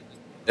park.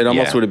 It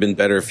almost would have been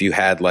better if you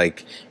had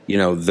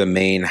the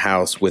main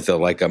house with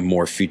a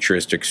more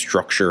futuristic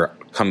structure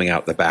coming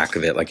out the back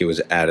of it, like it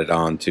was added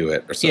on to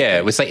it or something. Yeah,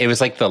 it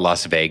was like the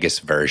Las Vegas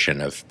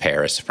version of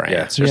Paris,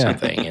 France or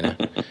something,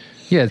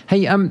 Yeah.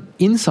 Hey,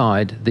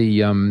 inside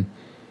the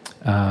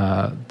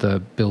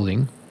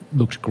building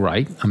looked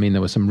great. I mean,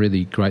 there was some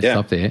really great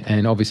stuff there,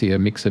 and obviously a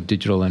mix of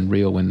digital and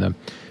real when the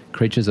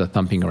creatures are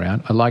thumping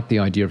around. I like the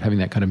idea of having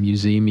that kind of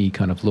museum-y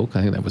kind of look.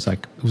 I think that was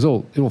it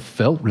all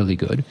felt really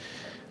good.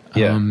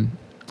 Yeah.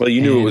 Well,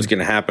 you knew it was going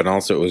to happen.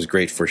 Also, it was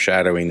great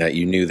foreshadowing that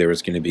you knew there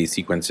was going to be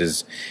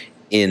sequences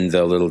in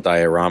the little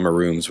diorama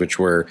rooms, which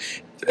were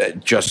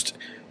just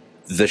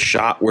the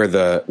shot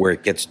where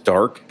it gets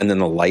dark and then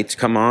the lights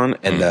come on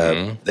and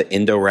the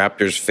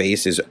Indoraptor's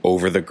face is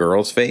over the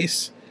girl's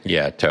face.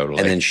 Yeah, totally.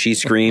 And then she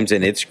screams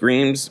and it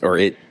screams, or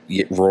it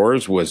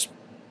roars, was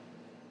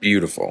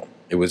beautiful.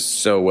 It was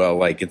so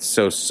well, it's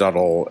so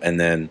subtle,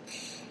 and then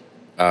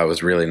it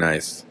was really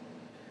nice.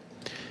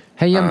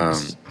 Hey,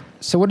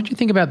 so what did you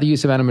think about the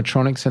use of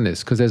animatronics in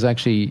this? Because there's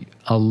actually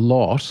a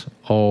lot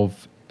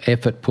of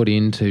effort put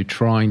into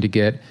trying to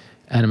get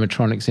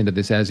animatronics into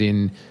this, as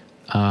in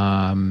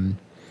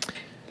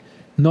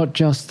not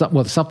just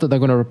the stuff that they're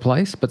going to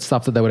replace, but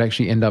stuff that they would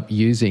actually end up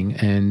using.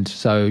 And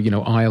so,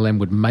 ILM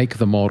would make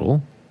the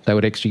model. They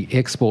would actually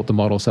export the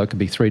model so it could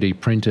be 3D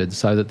printed,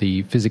 so that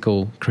the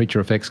physical creature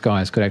effects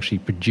guys could actually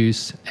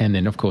produce, and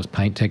then, of course,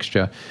 paint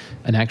texture,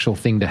 an actual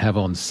thing to have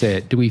on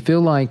set. Do we feel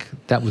like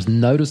that was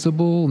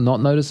noticeable, not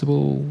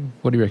noticeable?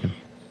 What do you reckon?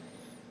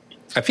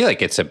 I feel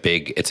like it's a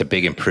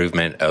big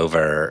improvement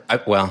over, I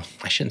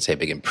shouldn't say a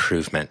big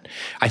improvement.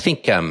 I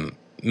think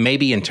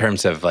maybe in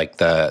terms of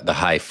the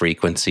high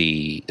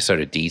frequency sort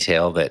of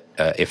detail that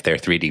if they're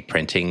 3D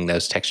printing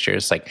those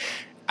textures,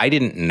 I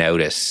didn't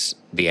notice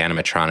the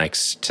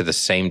animatronics to the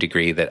same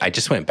degree that I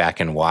just went back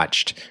and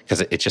watched,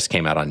 because it just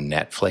came out on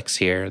Netflix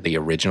here, the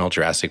original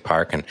Jurassic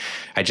Park, and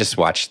I just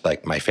watched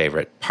like my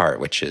favorite part,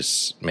 which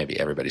is maybe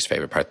everybody's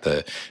favorite part,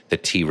 the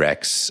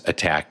T-Rex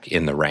attack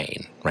in the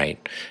rain, right?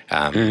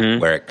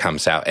 Where it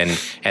comes out,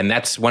 and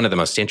that's one of the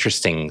most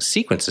interesting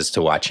sequences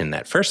to watch in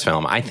that first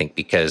film, I think,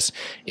 because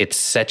it's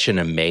such an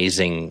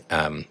amazing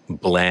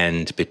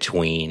blend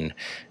between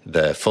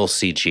the full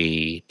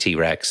CG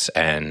T-Rex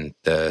and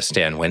the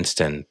Stan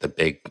Winston, the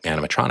big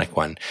animatronic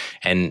one.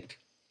 And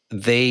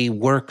they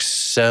work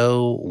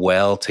so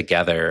well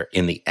together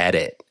in the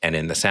edit and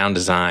in the sound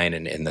design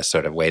and in the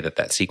sort of way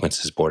that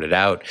sequence is boarded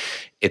out.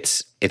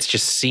 It's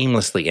just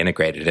seamlessly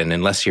integrated. And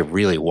unless you're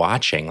really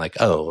watching, like,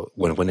 oh,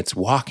 when it's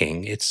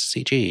walking, it's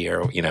CG,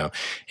 or, you know,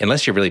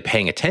 unless you're really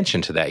paying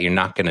attention to that, you're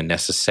not going to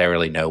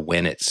necessarily know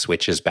when it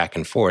switches back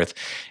and forth.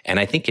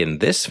 And I think in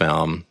this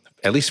film,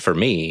 at least for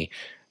me,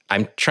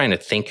 I'm trying to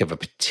think of a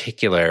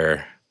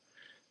particular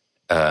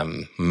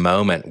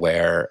moment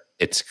where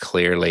it's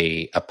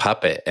clearly a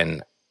puppet.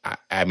 And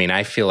I mean,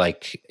 I feel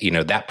like, you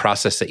know, that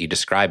process that you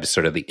described is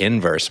sort of the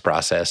inverse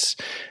process,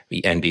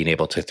 and being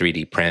able to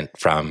 3D print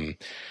from,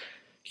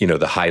 you know,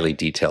 the highly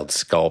detailed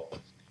sculpt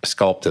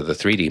of the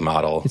 3D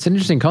model. It's an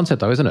interesting concept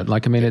though, isn't it?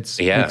 Like, I mean, it's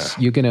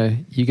you're gonna,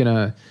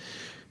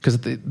 because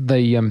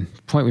the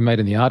point we made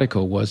in the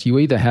article was you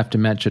either have to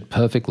match it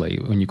perfectly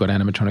when you've got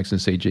animatronics and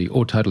CG,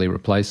 or totally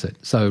replace it.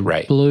 So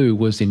Blue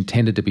was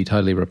intended to be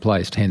totally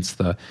replaced, hence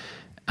the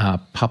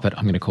puppet,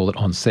 I'm going to call it,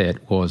 on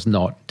set was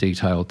not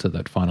detailed to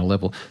that final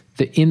level.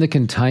 In the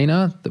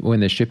container, when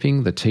they're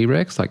shipping the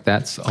T-Rex, like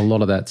that's a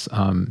lot of that's.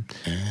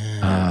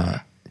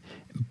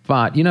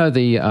 But you know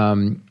the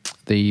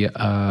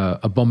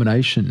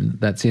abomination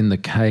that's in the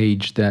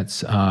cage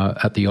that's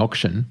at the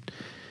auction.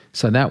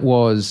 So that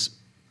was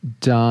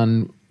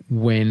done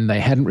when they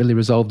hadn't really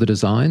resolved the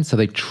design. So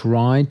they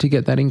tried to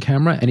get that in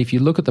camera. And if you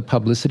look at the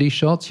publicity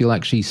shots, you'll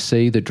actually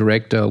see the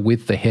director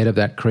with the head of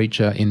that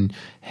creature in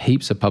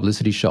heaps of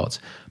publicity shots.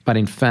 But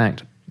in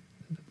fact,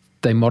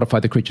 they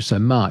modified the creature so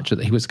much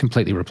that he was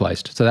completely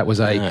replaced. So that was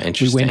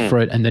we went for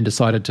it and then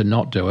decided to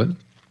not do it.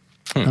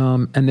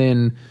 And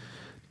then,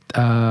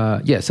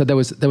 so there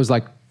was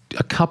like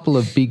a couple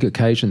of big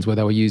occasions where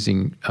they were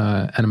using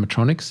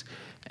animatronics,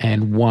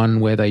 and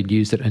one where they'd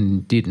used it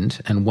and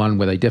didn't, and one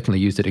where they definitely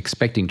used it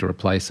expecting to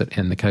replace it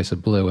in the case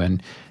of Blue.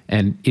 And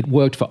it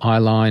worked for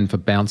eyeline, for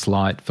bounce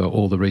light, for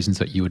all the reasons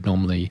that you would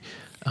normally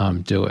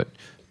do it.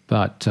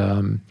 But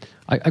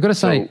I got to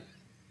say...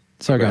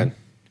 Sorry, go ahead.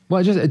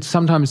 Well,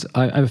 sometimes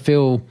I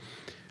feel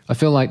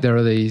like there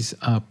are these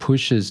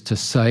pushes to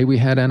say we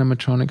had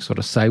animatronics, or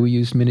to say we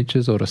used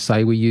miniatures, or to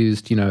say we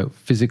used, you know,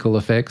 physical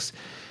effects.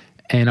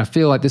 And I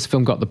feel like this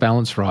film got the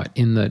balance right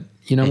in that,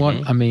 you know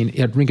what? I mean,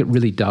 I think it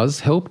really does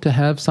help to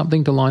have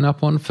something to line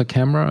up on for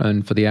camera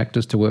and for the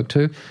actors to work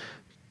to.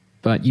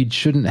 But you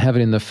shouldn't have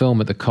it in the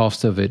film at the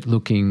cost of it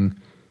looking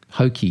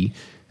hokey.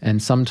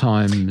 And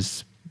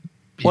sometimes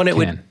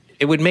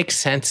it would make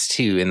sense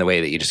too in the way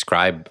that you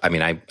describe. I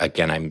mean,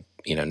 I'm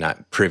you know,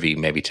 not privy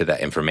maybe to that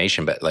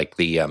information, but like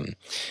the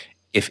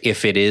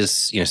if it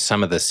is, you know,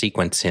 some of the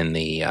sequence in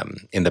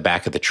the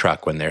back of the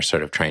truck when they're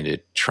sort of trying to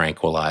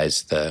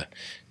tranquilize to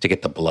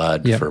get the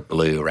blood for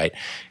Blue, right?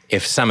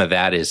 If some of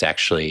that is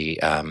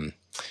actually an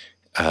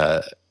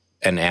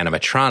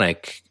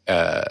animatronic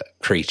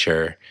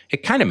creature,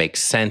 it kind of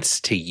makes sense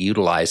to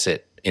utilize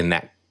it in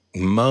that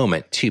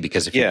moment too,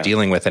 because if you're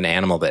dealing with an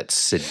animal that's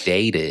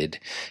sedated,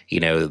 you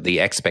know, the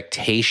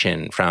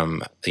expectation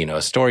from, you know,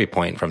 a story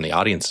point from the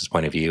audience's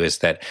point of view is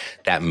that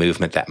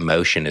movement, that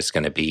motion is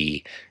going to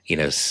be, you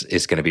know,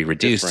 is going to be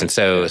reduced. Different.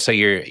 And so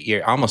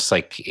you're almost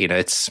like, you know,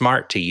 it's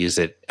smart to use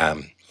it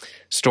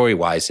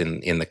story-wise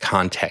in the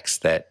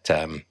context that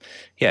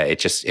it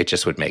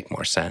just would make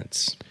more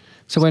sense.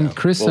 So when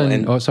Chris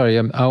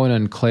Owen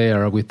and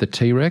Claire are with the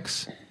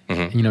T-Rex,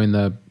 you know, in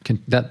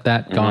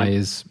that guy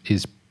is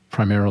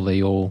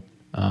primarily all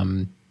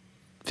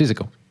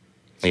physical.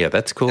 Yeah,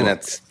 that's cool. And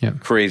that's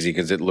crazy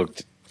because it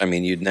looked, I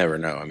mean, you'd never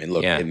know. I mean,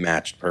 look, it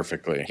matched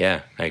perfectly.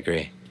 Yeah, I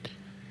agree.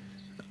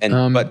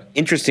 And but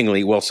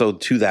interestingly, well, so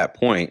to that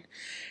point,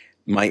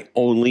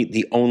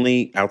 the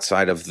only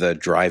outside of the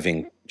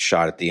driving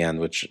shot at the end,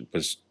 which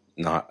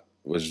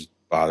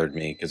bothered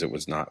me because it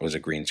was a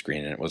green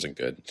screen and it wasn't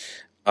good,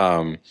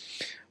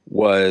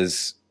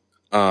 was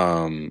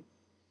the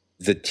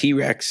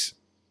T-Rex,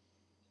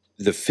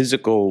 the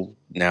physical,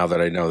 now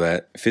that I know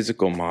that,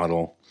 physical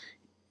model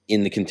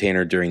in the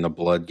container during the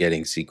blood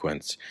getting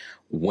sequence.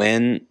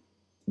 When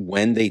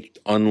they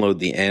unload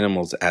the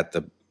animals at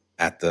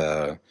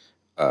the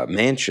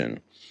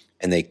mansion,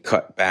 and they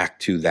cut back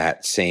to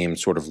that same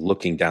sort of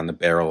looking down the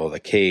barrel of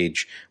the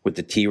cage with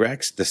the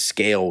T-Rex, the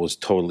scale was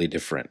totally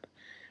different.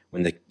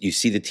 When you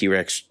see the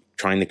T-Rex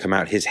trying to come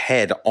out, his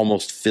head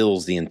almost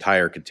fills the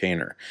entire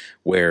container,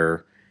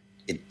 where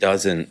it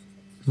doesn't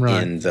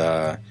in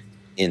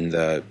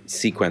the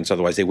sequence.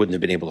 Otherwise, they wouldn't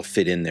have been able to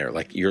fit in there.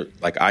 Like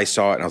I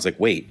saw it and I was like,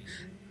 wait,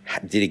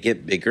 did it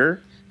get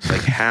bigger?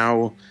 Like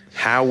how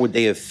would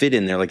they have fit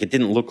in there? Like it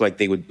didn't look like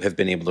they would have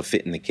been able to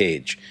fit in the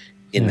cage.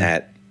 in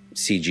that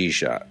CG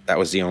shot. That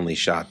was the only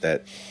shot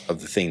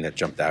of the thing that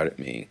jumped out at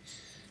me.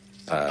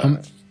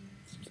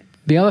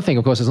 The other thing,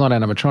 of course, is not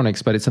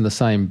animatronics, but it's in the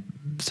same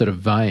sort of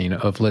vein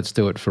of let's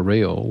do it for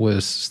real,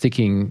 was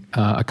sticking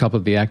a couple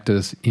of the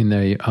actors in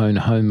their own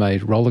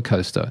homemade roller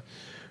coaster,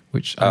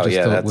 which I just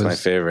thought that's my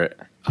favorite.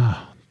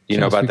 You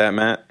know about that,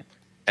 Matt?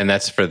 And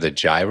that's for the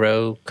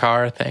gyro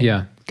car thing?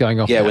 Yeah, going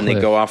off the when cliff.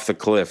 they go off the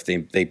cliff,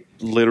 they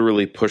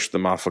literally push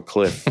them off a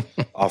cliff,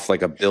 off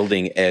like a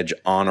building edge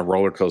on a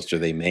roller coaster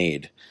they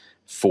made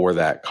for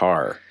that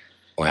car.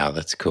 Wow,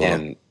 that's cool.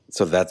 And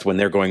so that's when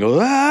they're going,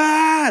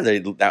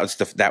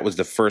 that was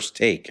the first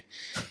take,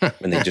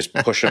 when they just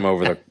push them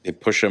over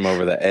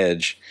the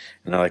edge,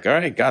 and they're like, all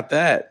right, got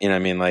that. You know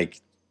what I mean?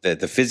 Like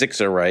the physics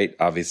are right,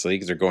 obviously,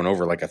 because they're going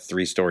over like a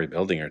 3-story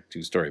building or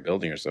 2-story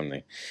building or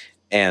something.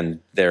 And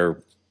they're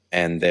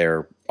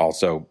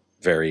also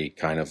very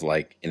kind of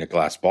like in a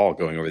glass ball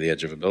going over the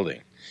edge of a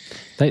building.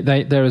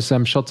 There is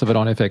some shots of it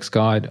on FX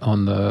Guide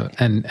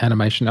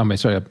animation.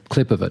 A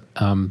clip of it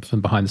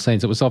from behind the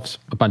scenes. It was off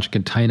a bunch of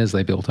containers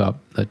they built up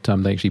that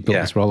they actually built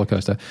this roller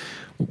coaster.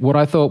 What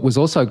I thought was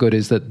also good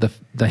is that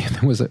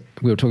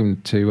we were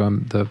talking to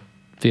the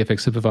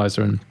VFX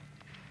supervisor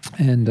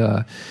and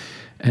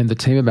the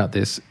team about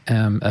this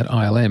at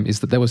ILM,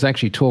 is that there was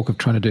actually talk of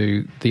trying to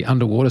do the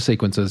underwater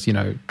sequences,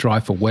 dry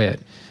for wet,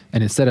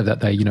 and instead of that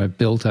they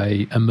built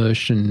a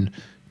immersion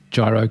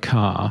gyro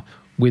car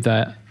with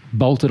a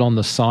bolted on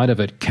the side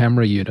of it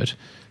camera unit.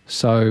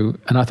 So,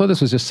 and I thought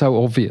this was just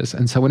so obvious.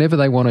 And so whenever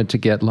they wanted to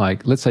get,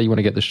 like, let's say you want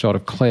to get the shot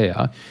of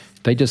Claire,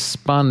 they just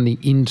spun the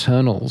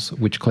internals,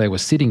 which Claire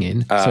was sitting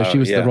in, so she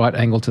was the right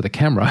angle to the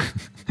camera,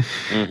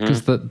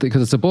 because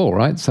it's a ball,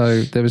 right?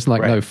 So there was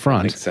no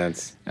front. That makes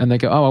sense. And they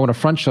go, I want a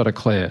front shot of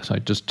Claire. So I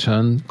just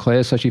turn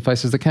Claire so she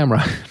faces the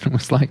camera. It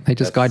was like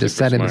guy just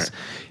sat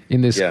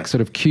in this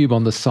sort of cube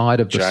on the side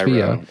of the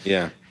gyro.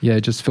 sphere. Yeah,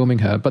 just filming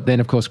her. But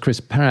then, of course, Chris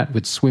Pratt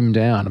would swim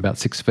down about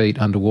 6 feet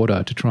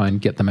underwater to try and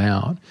get them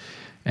out.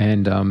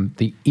 And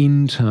the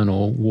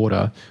internal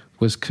water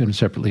was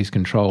separately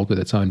controlled with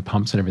its own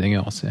pumps and everything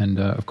else. And,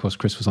 of course,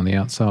 Chris was on the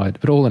outside,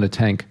 but all in a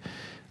tank.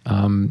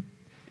 And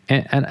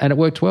it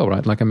worked well,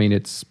 right? Like, I mean,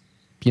 it's,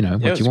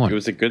 what you want. It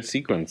was a good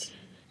sequence.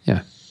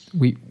 Yeah.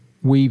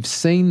 We've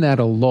seen that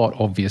a lot,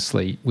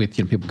 obviously, with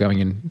people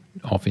going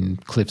off in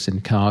cliffs in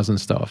cars and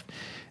stuff.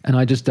 And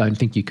I just don't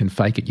think you can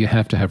fake it. You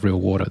have to have real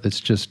water.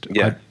 That's just,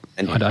 I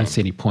don't see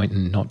any point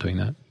in not doing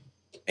that.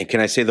 And can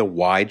I say the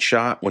wide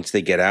shot, once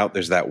they get out,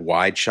 there's that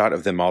wide shot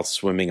of them all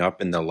swimming up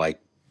in the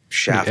like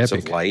shafts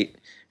of light.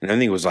 And I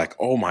think it was like,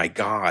 oh my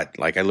God.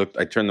 Like I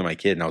turned to my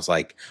kid and I was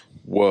like,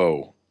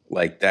 whoa,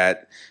 like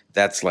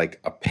that's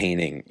like a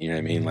painting. You know what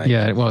I mean? Like,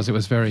 yeah, it was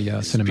very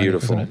cinematic.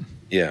 Beautiful. Wasn't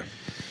it? Yeah.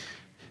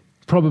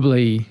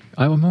 Probably,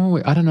 I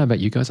don't know about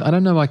you guys. I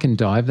don't know I can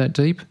dive that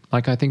deep.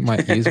 Like I think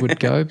my ears would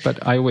go,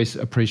 but I always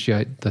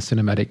appreciate the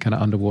cinematic kind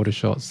of underwater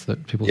shots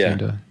that people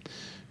seem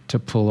to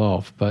pull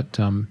off. But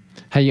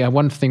hey,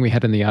 one thing we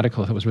had in the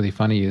article that was really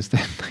funny is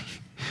that,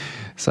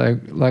 so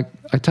like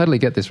I totally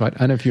get this, right? I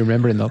don't know if you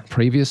remember in the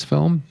previous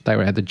film, they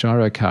had the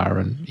gyro car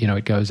and,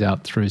 it goes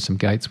out through some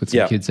gates with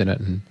some kids in it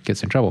and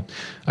gets in trouble.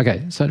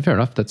 Okay, so fair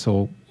enough. That's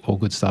all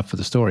good stuff for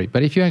the story.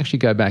 But if you actually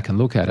go back and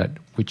look at it,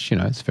 which,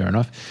 it's fair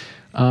enough,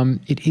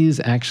 it is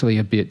actually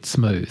a bit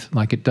smooth.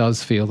 Like it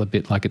does feel a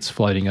bit like it's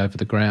floating over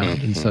the ground.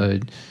 Mm-hmm. And so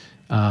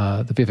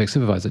the VFX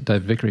supervisor,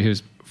 David Vickery,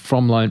 who's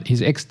from loan,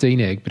 he's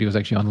ex-DNEG, but he was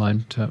actually on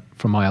loan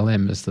from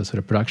ILM as the sort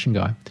of production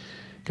guy,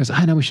 goes,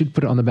 no, we should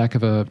put it on the back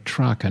of a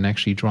truck and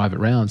actually drive it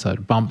around so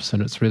it bumps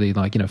and it's really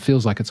like,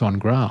 feels like it's on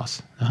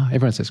grass.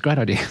 Everyone says, great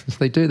idea. So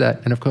they do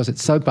that. And of course,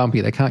 it's so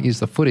bumpy, they can't use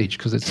the footage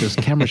because it's just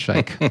camera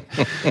shake.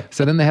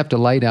 So then they have to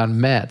lay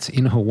down mats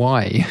in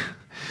Hawaii.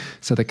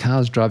 So the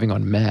car's driving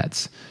on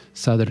mats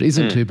so that it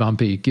isn't too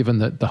bumpy, given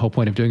that the whole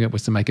point of doing it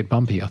was to make it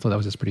bumpy. I thought that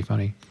was just pretty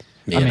funny.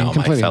 I mean,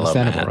 completely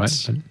understandable,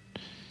 right? But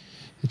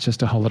it's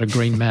just a whole lot of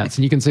green mats.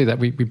 And you can see that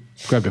we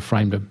grabbed a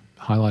frame to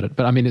highlight it.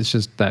 But I mean, it's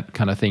just that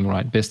kind of thing,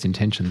 right? Best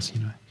intentions,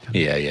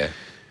 Yeah.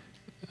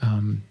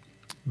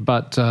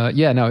 But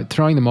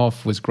throwing them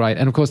off was great.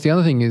 And of course, the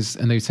other thing is,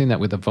 and we've seen that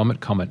with the vomit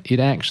comet, it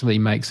actually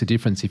makes a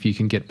difference if you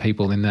can get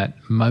people in that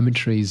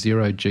momentary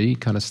 0G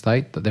kind of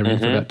state that they're in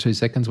for about 2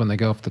 seconds when they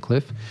go off the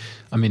cliff.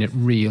 I mean, it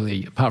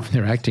really, apart from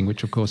their acting,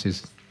 which of course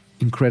is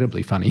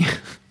incredibly funny,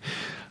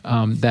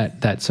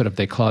 that sort of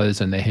their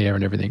clothes and their hair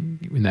and everything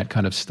in that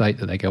kind of state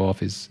that they go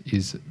off is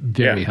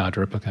very hard to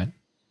replicate.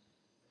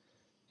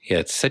 Yeah,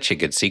 it's such a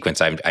good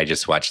sequence. I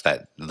just watched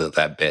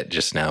that bit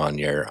just now on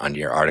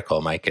your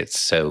article, Mike. It's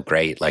so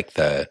great. Like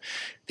the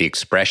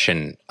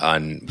expression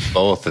on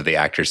both of the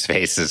actors'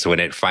 faces when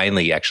it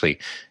finally actually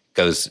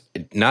goes,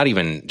 not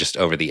even just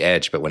over the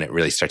edge, but when it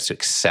really starts to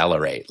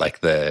accelerate, like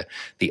the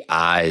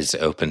eyes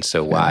open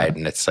so wide,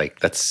 and it's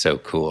like, that's so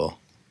cool.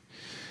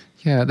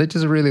 Yeah, they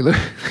just really look.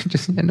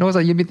 And also,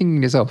 you'd be thinking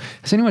to yourself,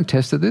 has anyone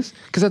tested this?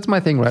 Because that's my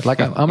thing, right? Like,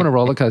 I'm on a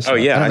roller coaster. Oh,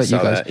 yeah, I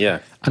saw that,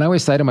 yeah. And I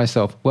always say to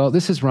myself, well,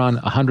 this is run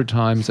 100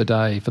 times a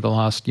day for the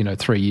last,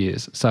 3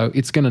 years. So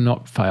it's going to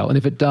not fail. And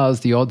if it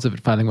does, the odds of it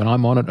failing when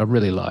I'm on it are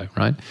really low,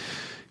 right?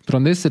 But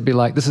on this, it'd be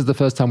like, this is the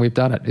first time we've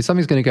done it. If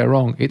something's going to go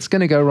wrong, it's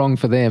going to go wrong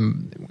for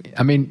them.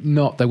 I mean,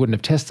 not they wouldn't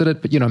have tested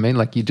it, but you know what I mean?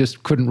 Like you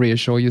just couldn't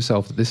reassure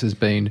yourself that this has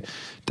been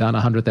done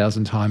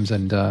 100,000 times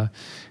and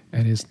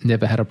has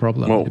never had a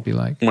problem. Well, It'd be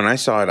like, when I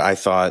saw it, I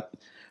thought,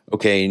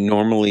 okay,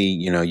 normally,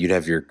 you'd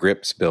have your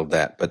grips build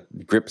that, but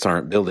grips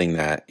aren't building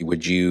that.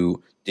 Would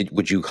you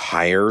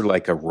hire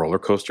like a roller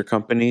coaster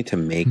company to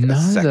make a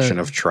section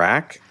of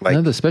track? Like,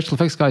 no, the special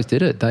effects guys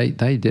did it.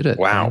 They did it.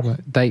 Wow.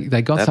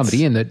 They got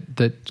somebody in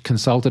that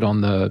consulted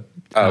on the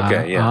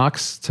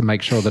arcs to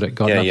make sure that it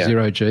got enough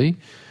zero G.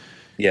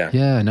 Yeah.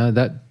 Yeah. No,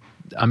 that.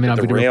 I mean, I've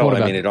been rail.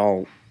 About, I mean, it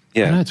all.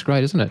 Yeah. I know, it's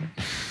great, isn't it?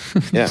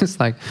 Yeah. It's just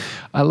like,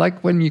 I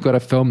like when you got a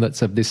film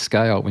that's of this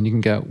scale, when you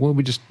can go, well,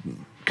 we just.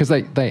 Because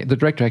the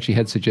director actually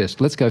had suggested,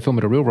 let's go film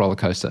at a real roller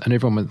coaster. And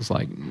everyone was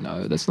like,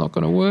 no, that's not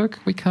going to work.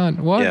 We can't.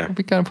 What? Yeah.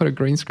 We can't put a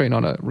green screen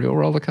on a real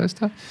roller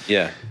coaster.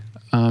 Yeah.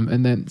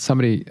 And then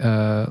somebody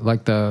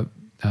like the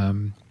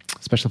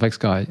special effects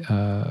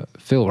guy,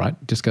 Phil, right,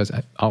 just goes,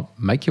 I'll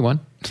make you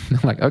one. I'm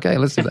like, okay,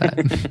 let's do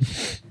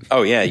that.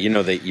 Oh, yeah.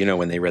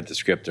 When they read the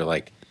script, they're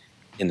like,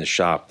 in the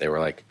shop, they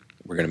were like,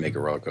 we're going to make a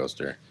roller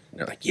coaster. And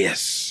they're like,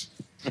 yes.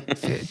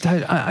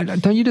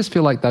 Don't you just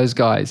feel like those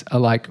guys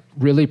are like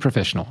really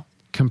professional?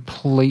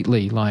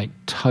 Completely, like,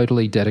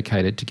 totally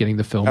dedicated to getting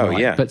the film right.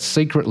 Yeah. But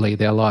secretly,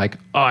 they're like,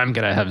 oh, I'm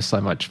going to have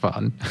so much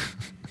fun.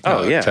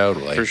 Oh, yeah.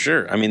 Totally. For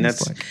sure. I mean,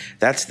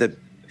 that's the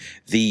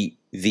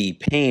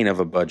pain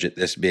of a budget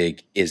this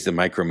big is the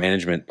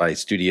micromanagement by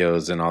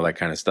studios and all that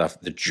kind of stuff.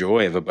 The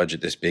joy of a budget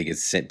this big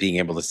is being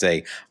able to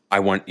say, I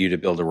want you to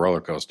build a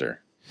roller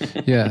coaster.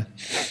 Yeah.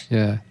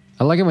 Yeah.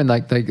 I like it when they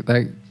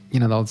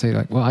they'll say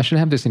like, well, I should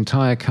have this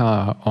entire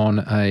car on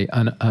a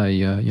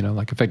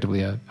like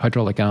effectively a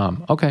hydraulic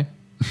arm. Okay.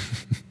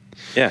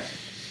 Yeah.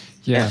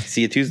 Yeah.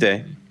 See you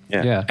Tuesday.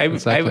 Yeah. Yeah.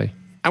 Exactly.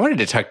 I wanted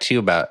to talk to you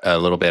about a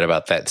little bit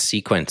about that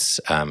sequence,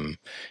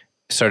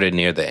 sort of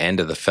near the end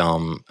of the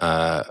film,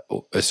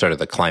 sort of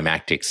the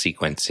climactic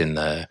sequence in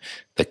the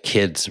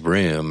kids'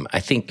 room. I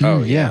think.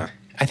 Oh yeah.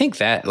 I think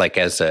that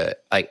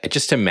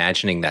just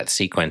imagining that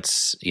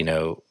sequence,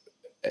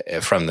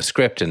 from the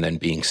script and then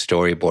being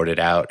storyboarded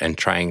out and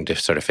trying to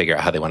sort of figure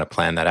out how they want to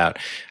plan that out.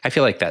 I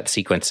feel like that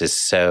sequence is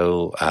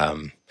so.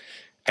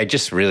 I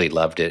just really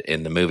loved it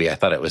in the movie. I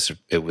thought it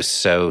was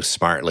so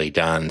smartly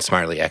done,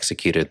 smartly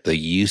executed. The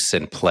use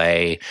and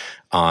play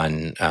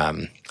on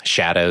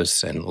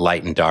shadows and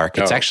light and dark.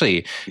 It's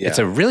it's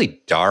a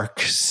really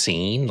dark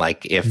scene.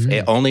 Like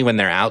only when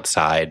they're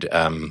outside,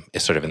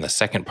 is sort of in the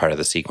second part of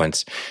the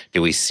sequence,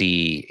 do we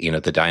see,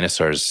 the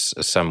dinosaurs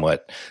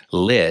somewhat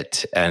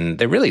lit, and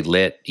they're really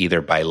lit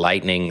either by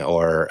lightning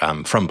or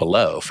from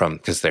below,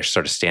 because they're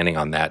sort of standing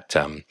on that,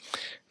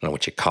 I don't know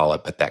what you call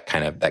it, but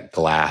that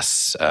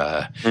glass,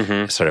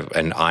 sort of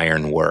an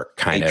ironwork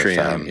kind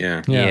atrium,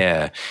 of,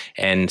 yeah.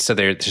 And so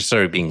they're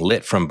sort of being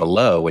lit from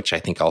below, which I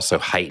think also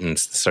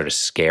heightens the sort of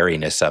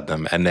scariness of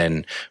them. And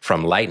then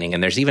from lightning,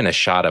 and there's even a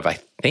shot of, I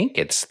think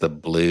it's the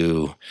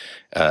blue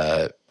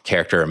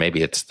character, or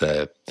maybe it's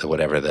the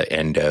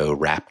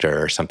Endoraptor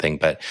or something,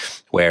 but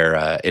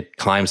where it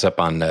climbs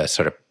up on the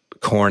sort of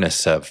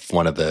cornice of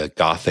one of the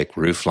Gothic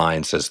roof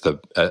lines as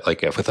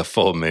with a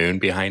full moon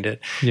behind it.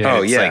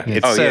 Yeah.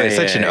 It's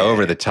such an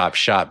over the top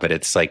shot, but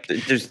it's like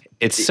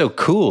it's so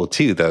cool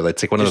too, though.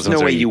 It's like one of those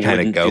ones where you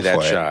kind of go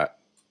for it.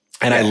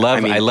 And I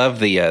love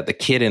the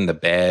kid in the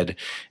bed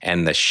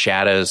and the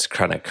shadows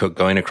kind of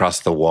going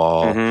across the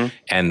wall,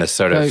 and the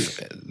sort of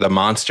the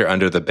monster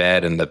under the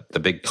bed and the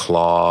big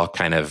claw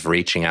kind of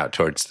reaching out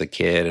towards the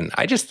kid. And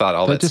I just thought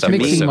all that stuff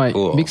was so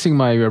cool. Mixing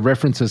my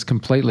references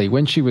completely.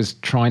 When he was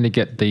trying to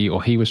get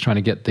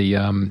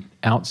the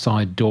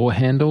outside door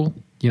handle,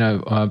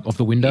 of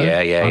the window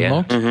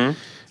unlocked,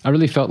 I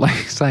really felt like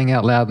saying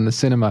out loud in the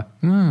cinema,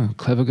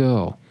 clever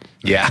girl.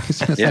 Yeah.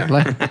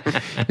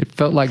 It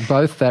felt like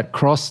both that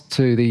cross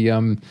to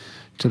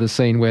the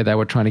scene where they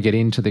were trying to get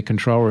into the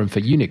control room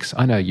for Unix.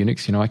 I know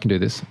Unix, I can do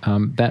this.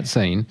 That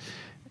scene,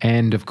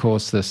 and of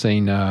course the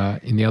scene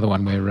in the other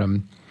one where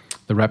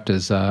the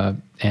raptors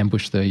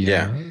ambush the.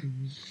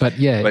 But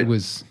it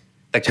was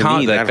the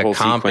comping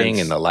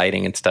sequence, and the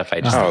lighting and stuff.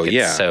 I just think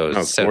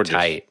it's so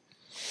tight.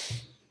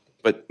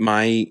 But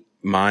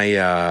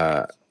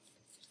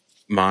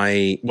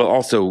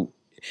also.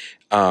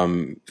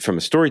 From a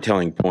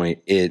storytelling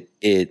point,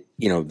 the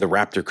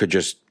raptor could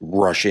just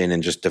rush in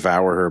and just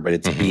devour her, but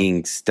it's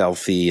being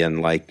stealthy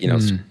and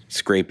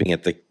scraping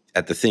at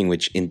the thing,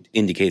 which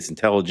indicates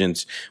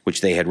intelligence,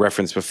 which they had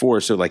referenced before.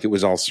 So it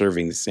was all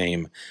serving the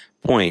same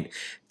point.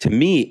 To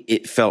me,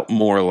 it felt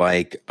more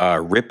like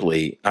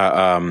Ripley,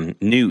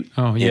 Newt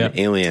in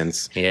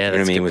Aliens. Yeah,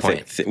 that's a good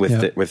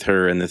point. With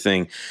her and the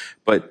thing,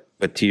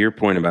 but to your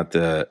point about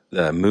the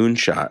moon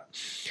shot.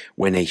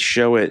 When they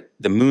show it,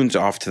 the moon's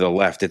off to the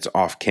left. It's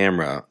off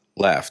camera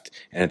left,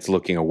 and it's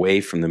looking away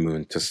from the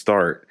moon to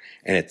start,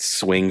 and it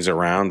swings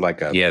around like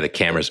the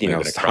camera's moving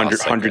across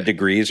 100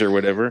 degrees or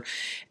whatever.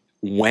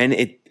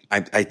 When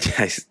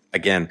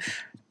again,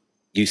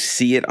 you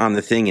see it on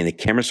the thing, and the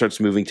camera starts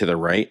moving to the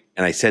right.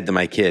 And I said to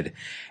my kid,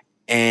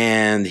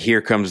 and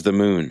here comes the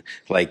moon.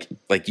 Like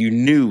you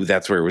knew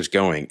that's where it was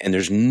going, and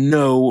there's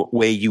no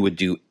way you would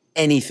do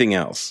anything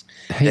else.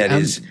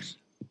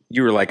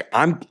 You were like,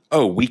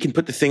 we can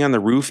put the thing on the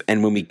roof,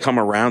 and when we come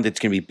around, it's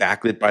going to be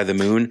backlit by the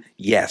moon.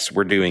 Yes,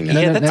 we're doing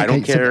that. I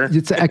don't care.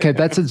 Okay,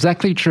 that's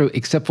exactly true,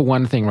 except for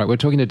one thing, right? We're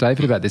talking to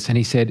David about this, and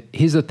he said,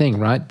 here's the thing,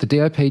 right? The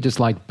DOP just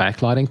liked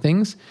backlighting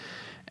things,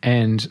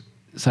 and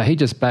so he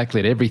just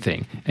backlit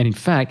everything. And in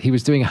fact, he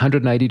was doing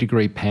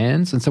 180-degree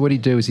pans, and so what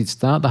he'd do is he'd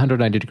start the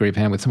 180-degree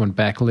pan with someone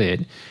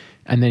backlit,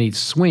 and then he'd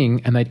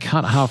swing, and they'd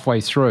cut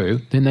halfway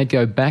through, then they'd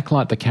go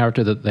backlight the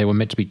character that they were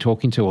meant to be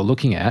talking to or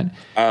looking at,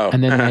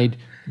 and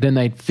then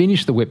they'd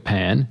finish the whip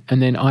pan,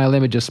 and then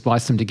ILM would just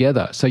splice them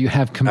together. So you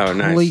have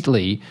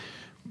completely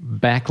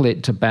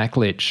backlit to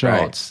backlit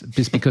shots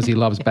just because he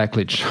loves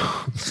backlit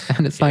shots.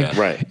 And it's like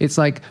it's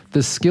like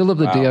the skill of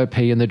the DOP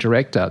and the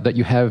director that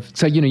you have.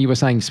 So, you were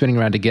saying spinning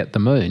around to get the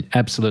moon.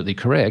 Absolutely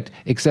correct.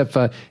 Except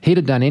for he'd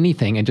have done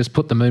anything and just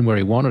put the moon where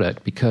he wanted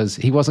it because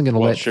he wasn't going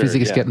to let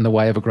physics get in the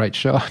way of a great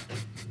shot.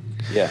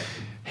 Yeah.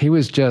 He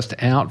was just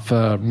out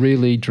for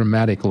really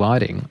dramatic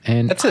lighting.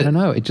 And I don't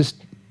know, it just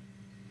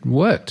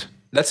worked.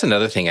 That's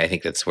another thing I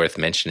think that's worth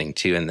mentioning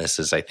too. And this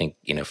is, I think,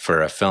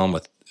 for a film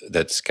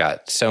that's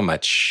got so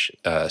much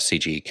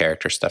CG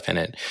character stuff in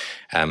it.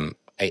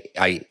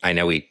 I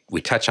know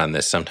we touch on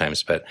this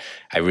sometimes, but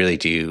I really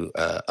do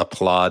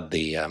applaud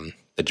the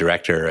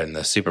director and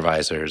the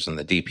supervisors and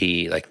the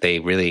DP. Like they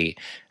really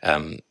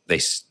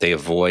they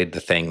avoid the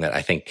thing that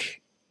I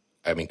think.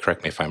 I mean,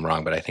 correct me if I'm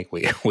wrong, but I think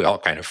we all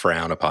kind of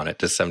frown upon it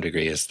to some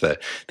degree. Is the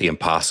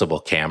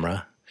impossible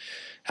camera.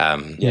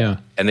 And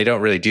they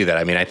don't really do that.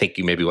 I mean, I think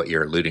maybe what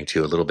you're alluding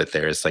to a little bit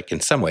there is like in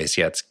some ways,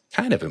 it's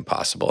kind of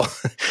impossible.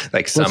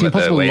 Like some of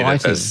the way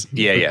that those,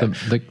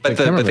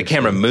 but the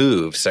camera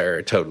moves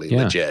are totally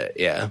legit.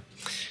 Yeah.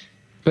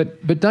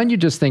 But don't you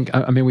just think,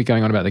 I mean, we're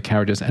going on about the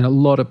characters, and a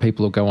lot of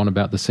people will go on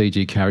about the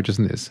CG characters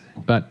in this,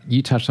 but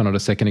you touched on it a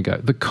second ago.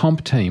 The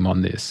comp team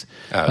on this,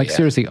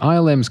 seriously,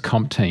 ILM's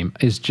comp team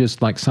is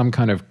just like some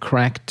kind of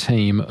crack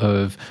team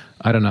of,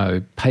 I don't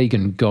know,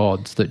 pagan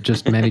gods that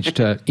just managed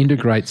to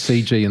integrate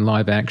CG and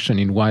live action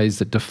in ways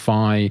that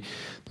defy,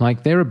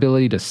 like their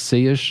ability to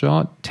see a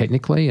shot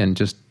technically and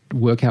just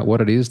work out what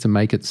it is to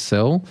make it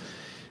sell.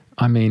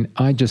 I mean,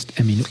 I just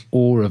am in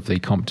awe of the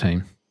comp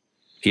team.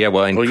 Yeah,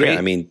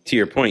 I mean, to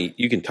your point,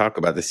 you can talk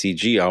about the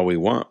CG all we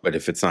want, but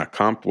if it's not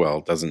comped well,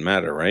 it doesn't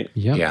matter, right?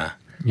 Yep. Yeah.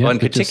 Yep. Well, in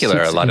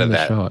particular, a lot of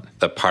that, shot.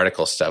 the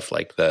particle stuff,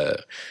 like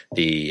the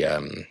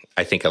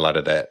I think a lot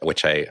of that,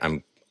 which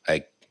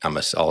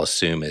I'll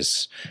assume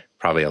is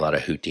probably a lot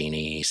of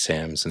Houdini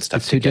sims and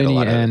stuff. It's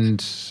Houdini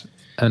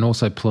and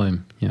also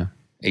Plume, yeah.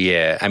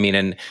 Yeah, I mean,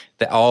 and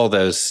all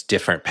those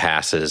different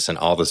passes and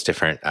all those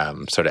different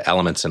sort of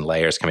elements and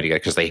layers coming together,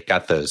 because they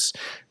got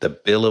the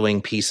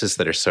billowing pieces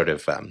that are sort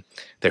of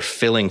they're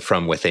filling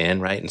from within,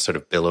 right, and sort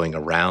of billowing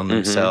around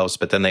themselves.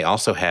 But then they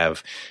also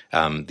have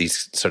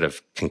these sort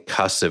of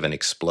concussive and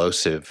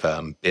explosive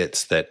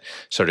bits that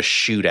sort of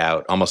shoot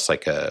out almost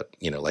like a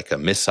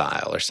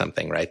missile or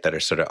something, right, that are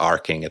sort of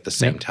arcing at the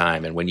same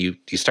time. And when you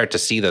start to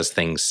see those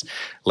things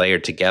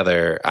layered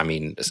together, I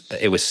mean,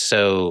 it was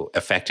so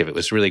effective. It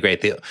was really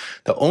great.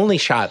 The only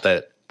shot that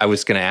I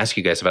was going to ask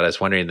you guys about, I was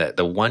wondering that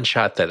the one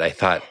shot that I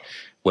thought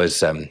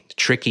was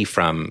tricky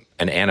from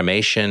an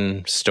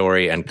animation,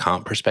 story, and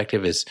comp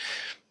perspective is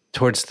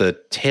towards the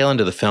tail end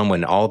of the film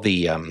when all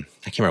the I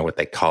can't remember what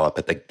they call it,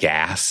 but the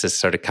gas is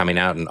sort of coming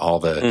out and all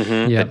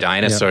the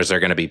dinosaurs are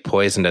going to be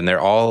poisoned, and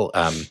they're all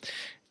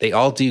they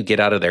all do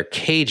get out of their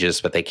cages,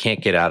 but they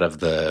can't get out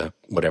of the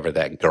whatever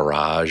that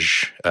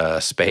garage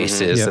space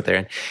is that they're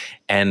in.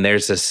 And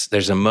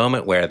there's a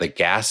moment where the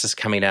gas is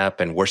coming up,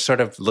 and we're sort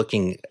of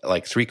looking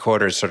like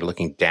three-quarters, sort of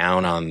looking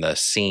down on the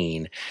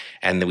scene,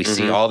 and then we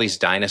see all these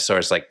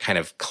dinosaurs like kind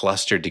of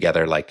clustered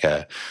together like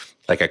a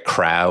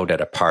crowd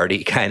at a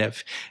party kind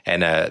of.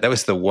 And that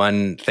was the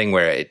one thing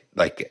where it,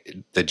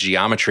 like the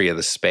geometry of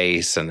the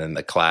space and then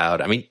the cloud,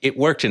 I mean, it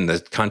worked in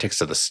the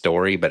context of the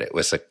story, but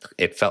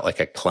it felt like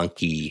a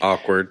clunky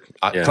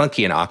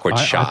and awkward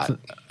shot.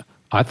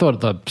 I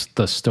thought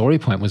the story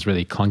point was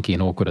really clunky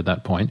and awkward at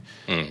that point.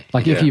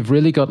 If you've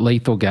really got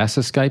lethal gas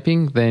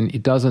escaping, then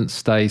it doesn't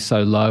stay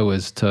so low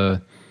as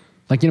to,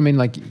 like,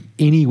 like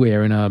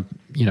anywhere in a,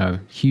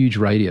 huge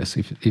radius,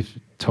 if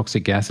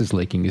toxic gas is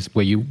leaking, is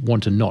where you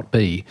want to not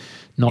be,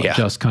 not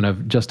just kind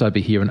of just over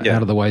here and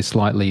out of the way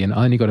slightly, and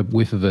only got a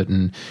whiff of it.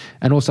 And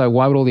also,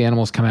 why would all the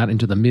animals come out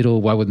into the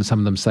middle? Why wouldn't some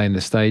of them stay in the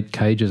state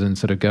cages and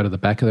sort of go to the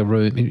back of the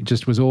room? It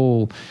just was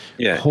all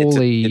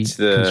poorly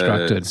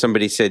constructed.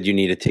 Somebody said you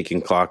need a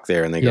ticking clock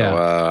there, and they go,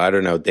 I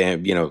don't know,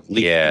 damn,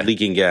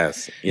 leaking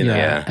gas.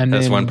 And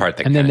that's one part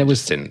that and then there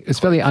was it's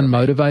fairly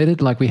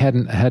unmotivated. Like we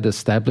hadn't had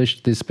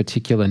established this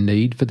particular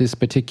need for this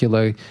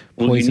particular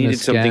poisonous gas. You needed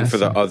something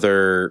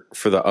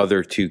for the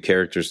other two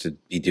characters to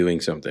be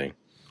doing something.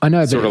 I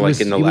know, sort of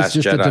like in The Last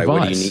Jedi,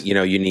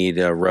 where you need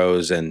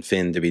Rose and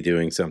Finn to be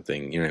doing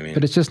something. You know what I mean?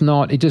 But it's just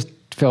not. It just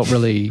felt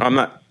really. I'm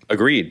not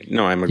Agreed.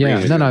 No, I'm agreeing.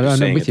 Yeah, with no, you. no, I'm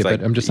saying with you, it's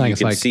but I'm just saying you it's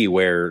can like see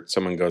where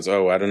someone goes,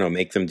 oh, I don't know,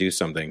 make them do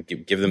something,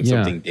 give them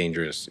something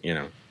dangerous, you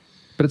know.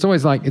 But it's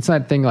always like, it's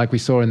that thing like we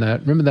saw in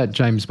that, remember that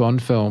James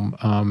Bond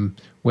film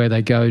where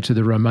they go to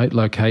the remote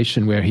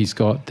location where he's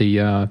got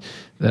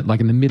that like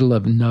in the middle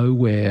of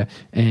nowhere,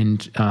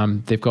 and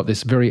they've got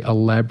this very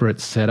elaborate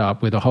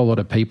setup where a whole lot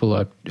of people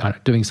are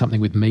doing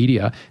something with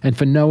media, and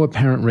for no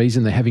apparent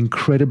reason they have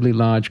incredibly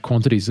large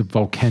quantities of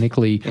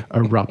volcanically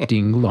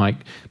erupting, like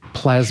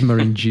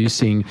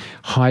plasma-inducing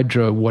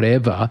hydro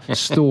whatever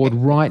stored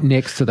right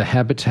next to the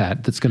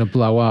habitat that's going to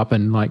blow up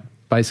and like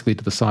basically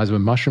to the size of a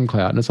mushroom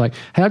cloud. And it's like,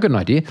 hey, I've got an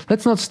idea.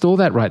 Let's not store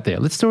that right there.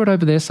 Let's store it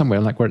over there somewhere,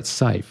 like where it's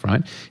safe,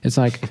 right? It's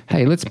like,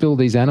 hey, let's build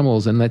these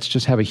animals and let's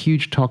just have a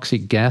huge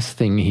toxic gas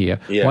thing here.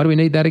 Yeah. Why do we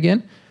need that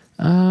again?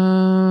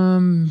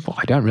 Well,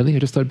 I don't really. I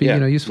just thought it'd be,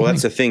 useful. Well,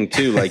 that's the thing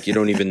too. Like, you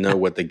don't even know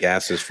what the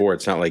gas is for.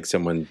 It's not like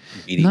someone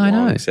beating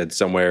along said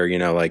somewhere,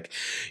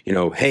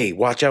 hey,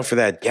 watch out for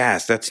that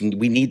gas.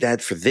 We need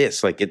that for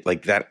this. Like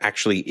that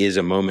actually is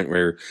a moment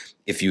where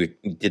if you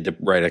did the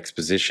right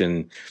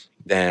exposition,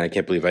 then I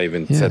can't believe I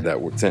even said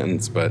that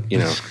sentence, but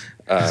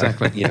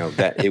exactly.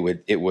 That it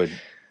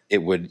would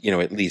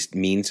at least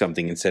mean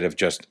something instead of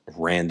just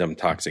random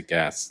toxic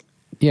gas.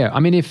 Yeah, I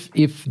mean,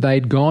 if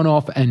they'd gone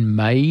off and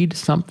made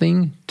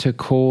something to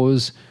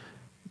cause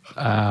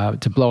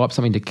to blow up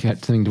something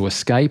to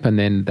escape, and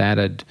then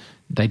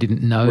they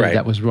didn't know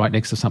that was right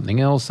next to something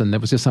else, and there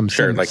was just some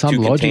two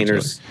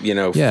containers,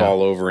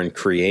 fall over and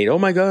create. Oh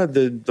my God,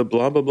 the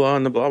blah blah blah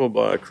and the blah blah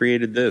blah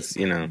created this.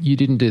 You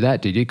didn't do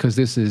that, did you? Because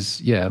this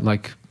is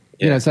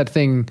it's that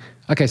thing.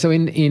 Okay, so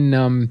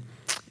in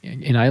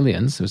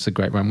Aliens, it was a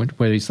great one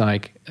where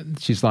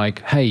she's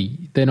like, hey,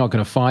 they're not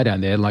going to fire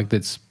down there. Like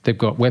they've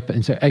got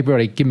weapons. So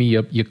everybody, give me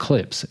your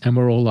clips, and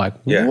we're all like,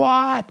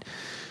 what?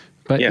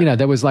 But,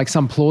 there was like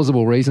some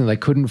plausible reason they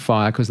couldn't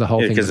fire because the whole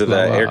thing was because of the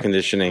air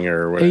conditioning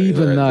or whatever.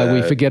 Even though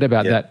we forget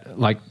about that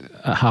like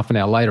half an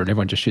hour later and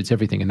everyone just shoots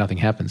everything and nothing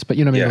happens. But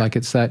you know what I mean? Like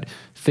it's that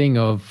thing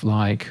of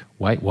like,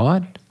 wait,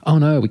 what? Oh,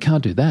 no, we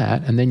can't do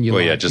that. And then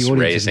just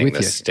raising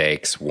the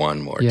stakes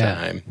one more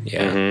time.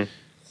 Yeah. Mm-hmm.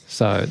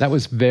 So that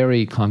was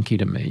very clunky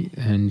to me.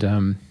 And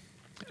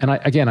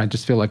I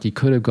just feel like you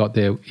could have got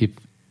there if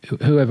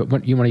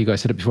one of you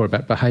guys said it before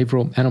about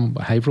animal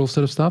behavioral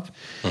sort of stuff,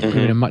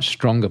 in a much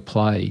stronger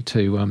play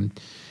to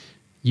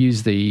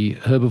use the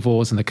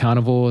herbivores and the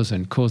carnivores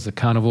and cause the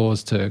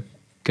carnivores to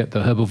get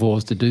the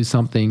herbivores to do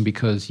something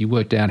because you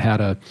worked out how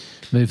to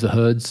move the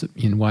herds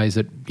in ways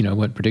that,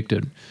 weren't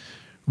predicted,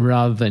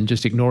 rather than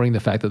just ignoring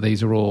the fact that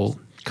these are all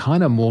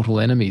kind of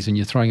mortal enemies and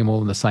you're throwing them all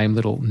in the same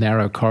little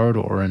narrow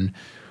corridor and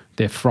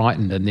they're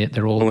frightened and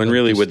they're all. Well, and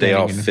really, would they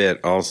all fit?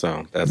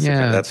 Also, that's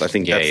I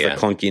think that's the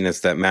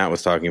clunkiness that Matt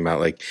was talking about.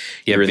 Like,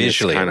 you're in this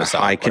kind of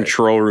high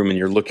control room and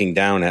you're looking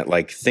down at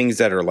like things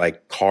that are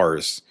like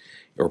cars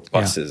or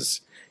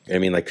buses. I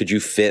mean, like, could you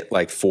fit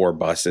like 4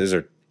 buses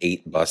or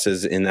 8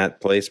 buses in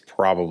that place?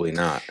 Probably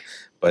not.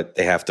 But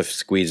they have to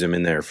squeeze them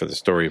in there for the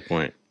story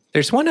point.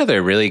 There's one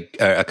other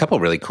a couple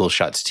really cool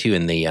shots too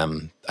in the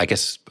I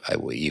guess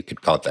you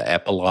could call it the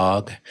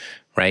epilogue.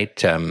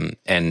 Right.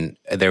 And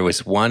there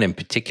was one in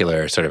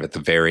particular sort of at the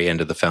very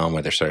end of the film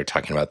where they're sort of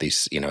talking about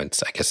these,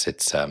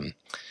 it's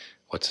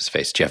what's his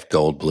face? Jeff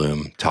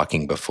Goldblum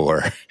talking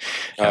before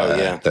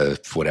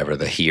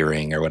the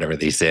hearing or whatever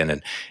he's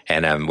in.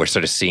 And we're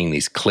sort of seeing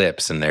these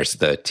clips and there's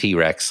the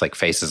T-Rex like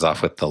faces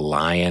off with the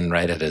lion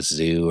right at a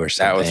zoo or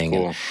something.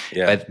 That was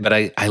cool.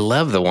 But I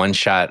love the one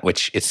shot,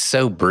 which it's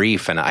so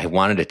brief and I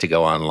wanted it to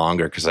go on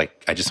longer because I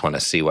just want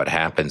to see what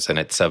happens. And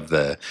it's of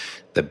the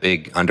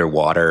big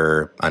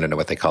underwater, I don't know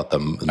what they call it, the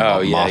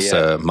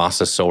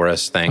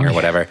Mosasaurus thing or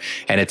whatever.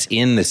 And it's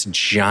in this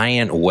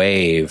giant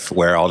wave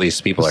where all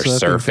these people are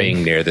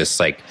surfing near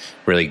this like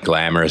really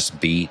glamorous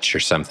beach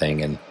or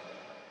something. And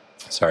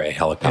sorry, a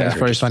helicopter. That was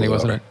very funny,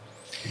 wasn't it?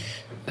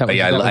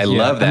 I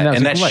love that.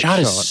 And that shot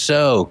is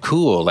so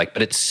cool, like,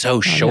 but it's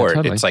so short.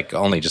 Totally. It's like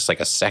only just like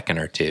a second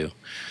or two.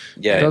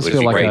 Yeah, it does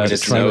feel like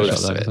its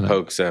nose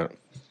pokes out.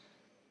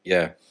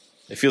 Yeah.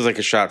 It feels like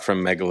a shot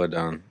from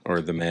Megalodon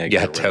or the Meg.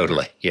 Yeah,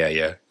 totally.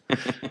 Yeah.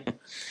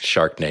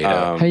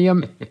 Sharknado. Hey,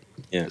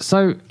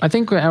 so I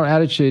think our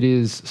attitude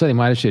is, certainly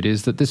my attitude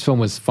is that this film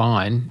was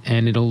fine,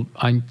 and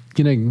I'm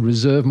going to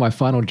reserve my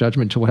final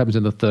judgment to what happens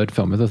in the third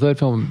film. If the third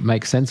film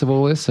makes sense of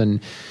all this,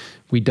 and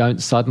we don't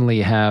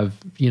suddenly have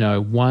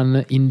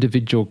one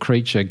individual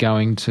creature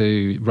going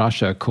to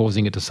Russia,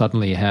 causing it to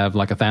suddenly have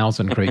like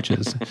 1,000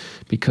 creatures,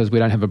 because we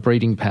don't have a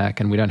breeding pack,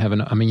 and we don't have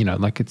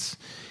it's.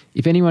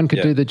 If anyone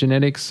could do the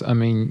genetics, so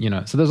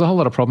there's a whole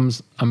lot of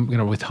problems. I'm going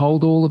to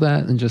withhold all of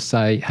that and just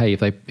say, hey,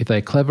 if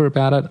they're clever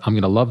about it, I'm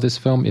going to love this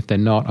film. If they're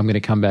not, I'm going to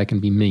come back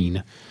and be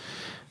mean.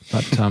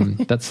 But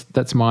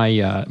that's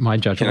my my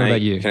judgment. What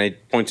about you? Can I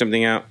point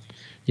something out?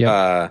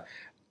 Yeah.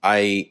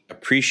 I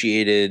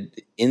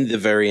appreciated in the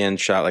very end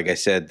shot, like I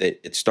said, that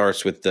it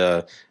starts with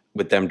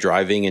them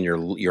driving and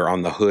you're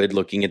on the hood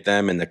looking at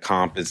them and the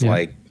comp is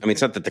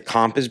it's not that the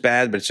comp is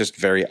bad, but it's just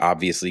very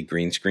obviously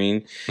green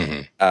screen.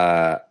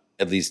 Mm-hmm.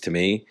 At least to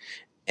me.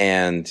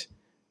 And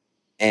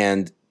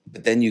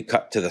But then you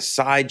cut to the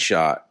side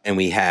shot, and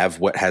we have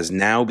what has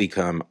now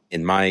become,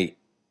 in my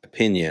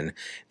opinion,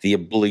 the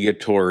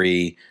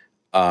obligatory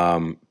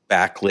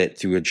backlit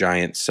through a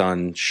giant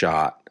sun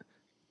shot,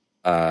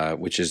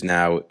 which is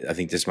now, I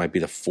think this might be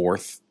the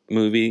fourth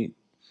movie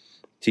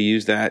to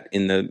use that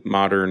in the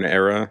modern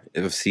era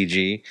of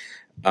CG,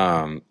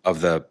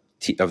 of the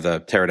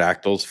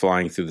pterodactyls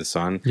flying through the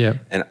sun. Yeah.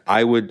 And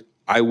I would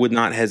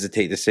not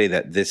hesitate to say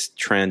that this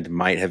trend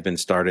might have been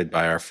started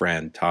by our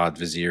friend Todd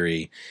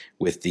Vaziri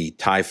with the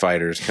TIE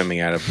fighters coming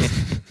out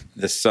of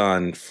the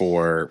sun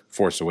for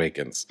Force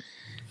Awakens.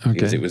 Okay.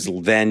 Because it was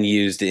then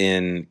used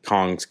in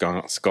Kong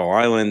Skull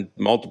Island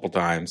multiple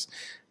times,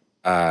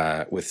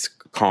 with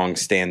Kong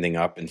standing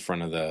up in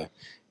front of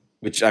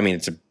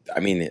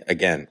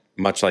again,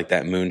 much like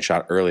that moon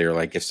shot earlier.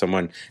 Like if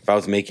I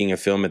was making a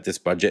film at this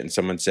budget and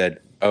someone said,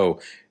 "Oh,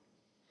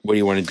 what do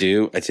you want to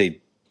do?" I'd say,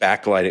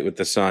 backlight it with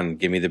the sun.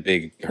 Give me the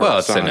big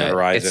sun on the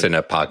horizon. It's an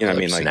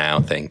apocalypse now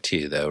thing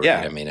too, though. Right? Yeah,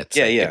 I mean, it's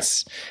totally.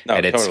 It's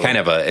kind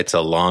of it's a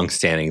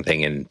long-standing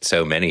thing in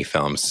so many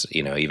films.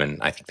 You know, even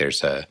I think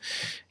there's a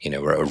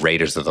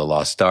Raiders of the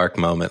Lost Ark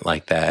moment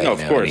like that. No,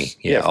 of course,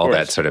 all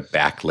that sort of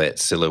backlit,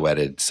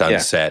 silhouetted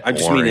sunset. I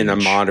just mean in a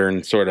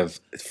modern sort of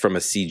from a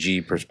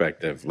CG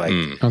perspective, like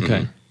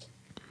okay.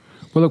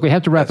 Well, look, we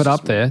have to wrap it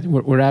up there.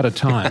 We're out of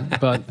time,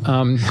 but.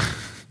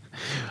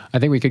 I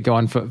think we could go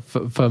on for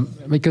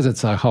because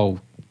it's a whole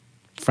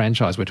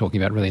franchise we're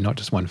talking about, really, not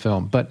just one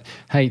film. But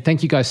hey,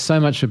 thank you guys so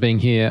much for being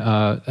here,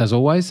 as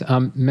always.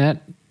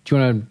 Matt, do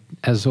you want to,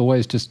 as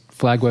always, just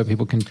flag where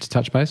people can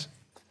touch base?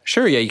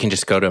 Sure, yeah. You can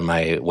just go to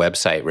my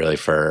website, really,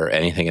 for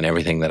anything and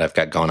everything that I've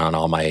got going on.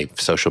 All my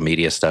social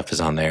media stuff is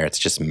on there. It's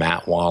just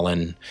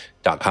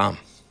mattwallin.com.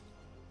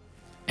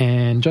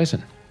 And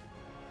Jason?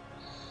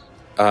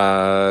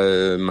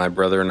 My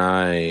brother and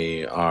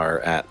I are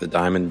at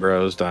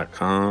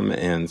thediamondbros.com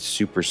and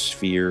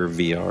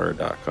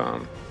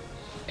superspherevr.com.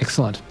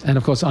 Excellent. And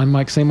of course, I'm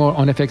Mike Seymour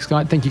on FX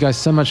Guide. Thank you guys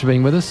so much for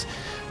being with us.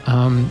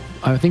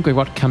 I think we've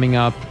got coming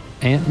up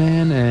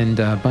Ant-Man and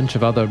a bunch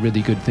of other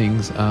really good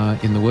things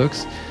in the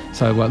works.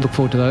 So look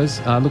forward to those.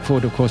 Look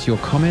forward to, of course, your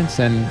comments.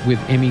 And with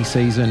Emmy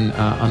season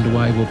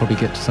underway, we'll probably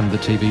get to some of the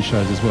TV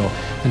shows as well.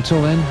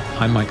 Until then,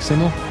 I'm Mike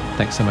Seymour.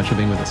 Thanks so much for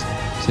being with us.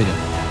 See you.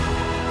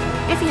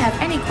 If you have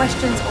any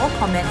questions or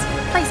comments,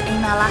 please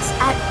email us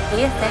at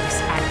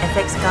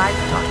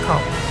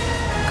vfx@fxguide.com.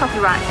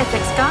 Copyright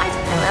FX Guide,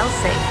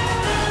 LLC.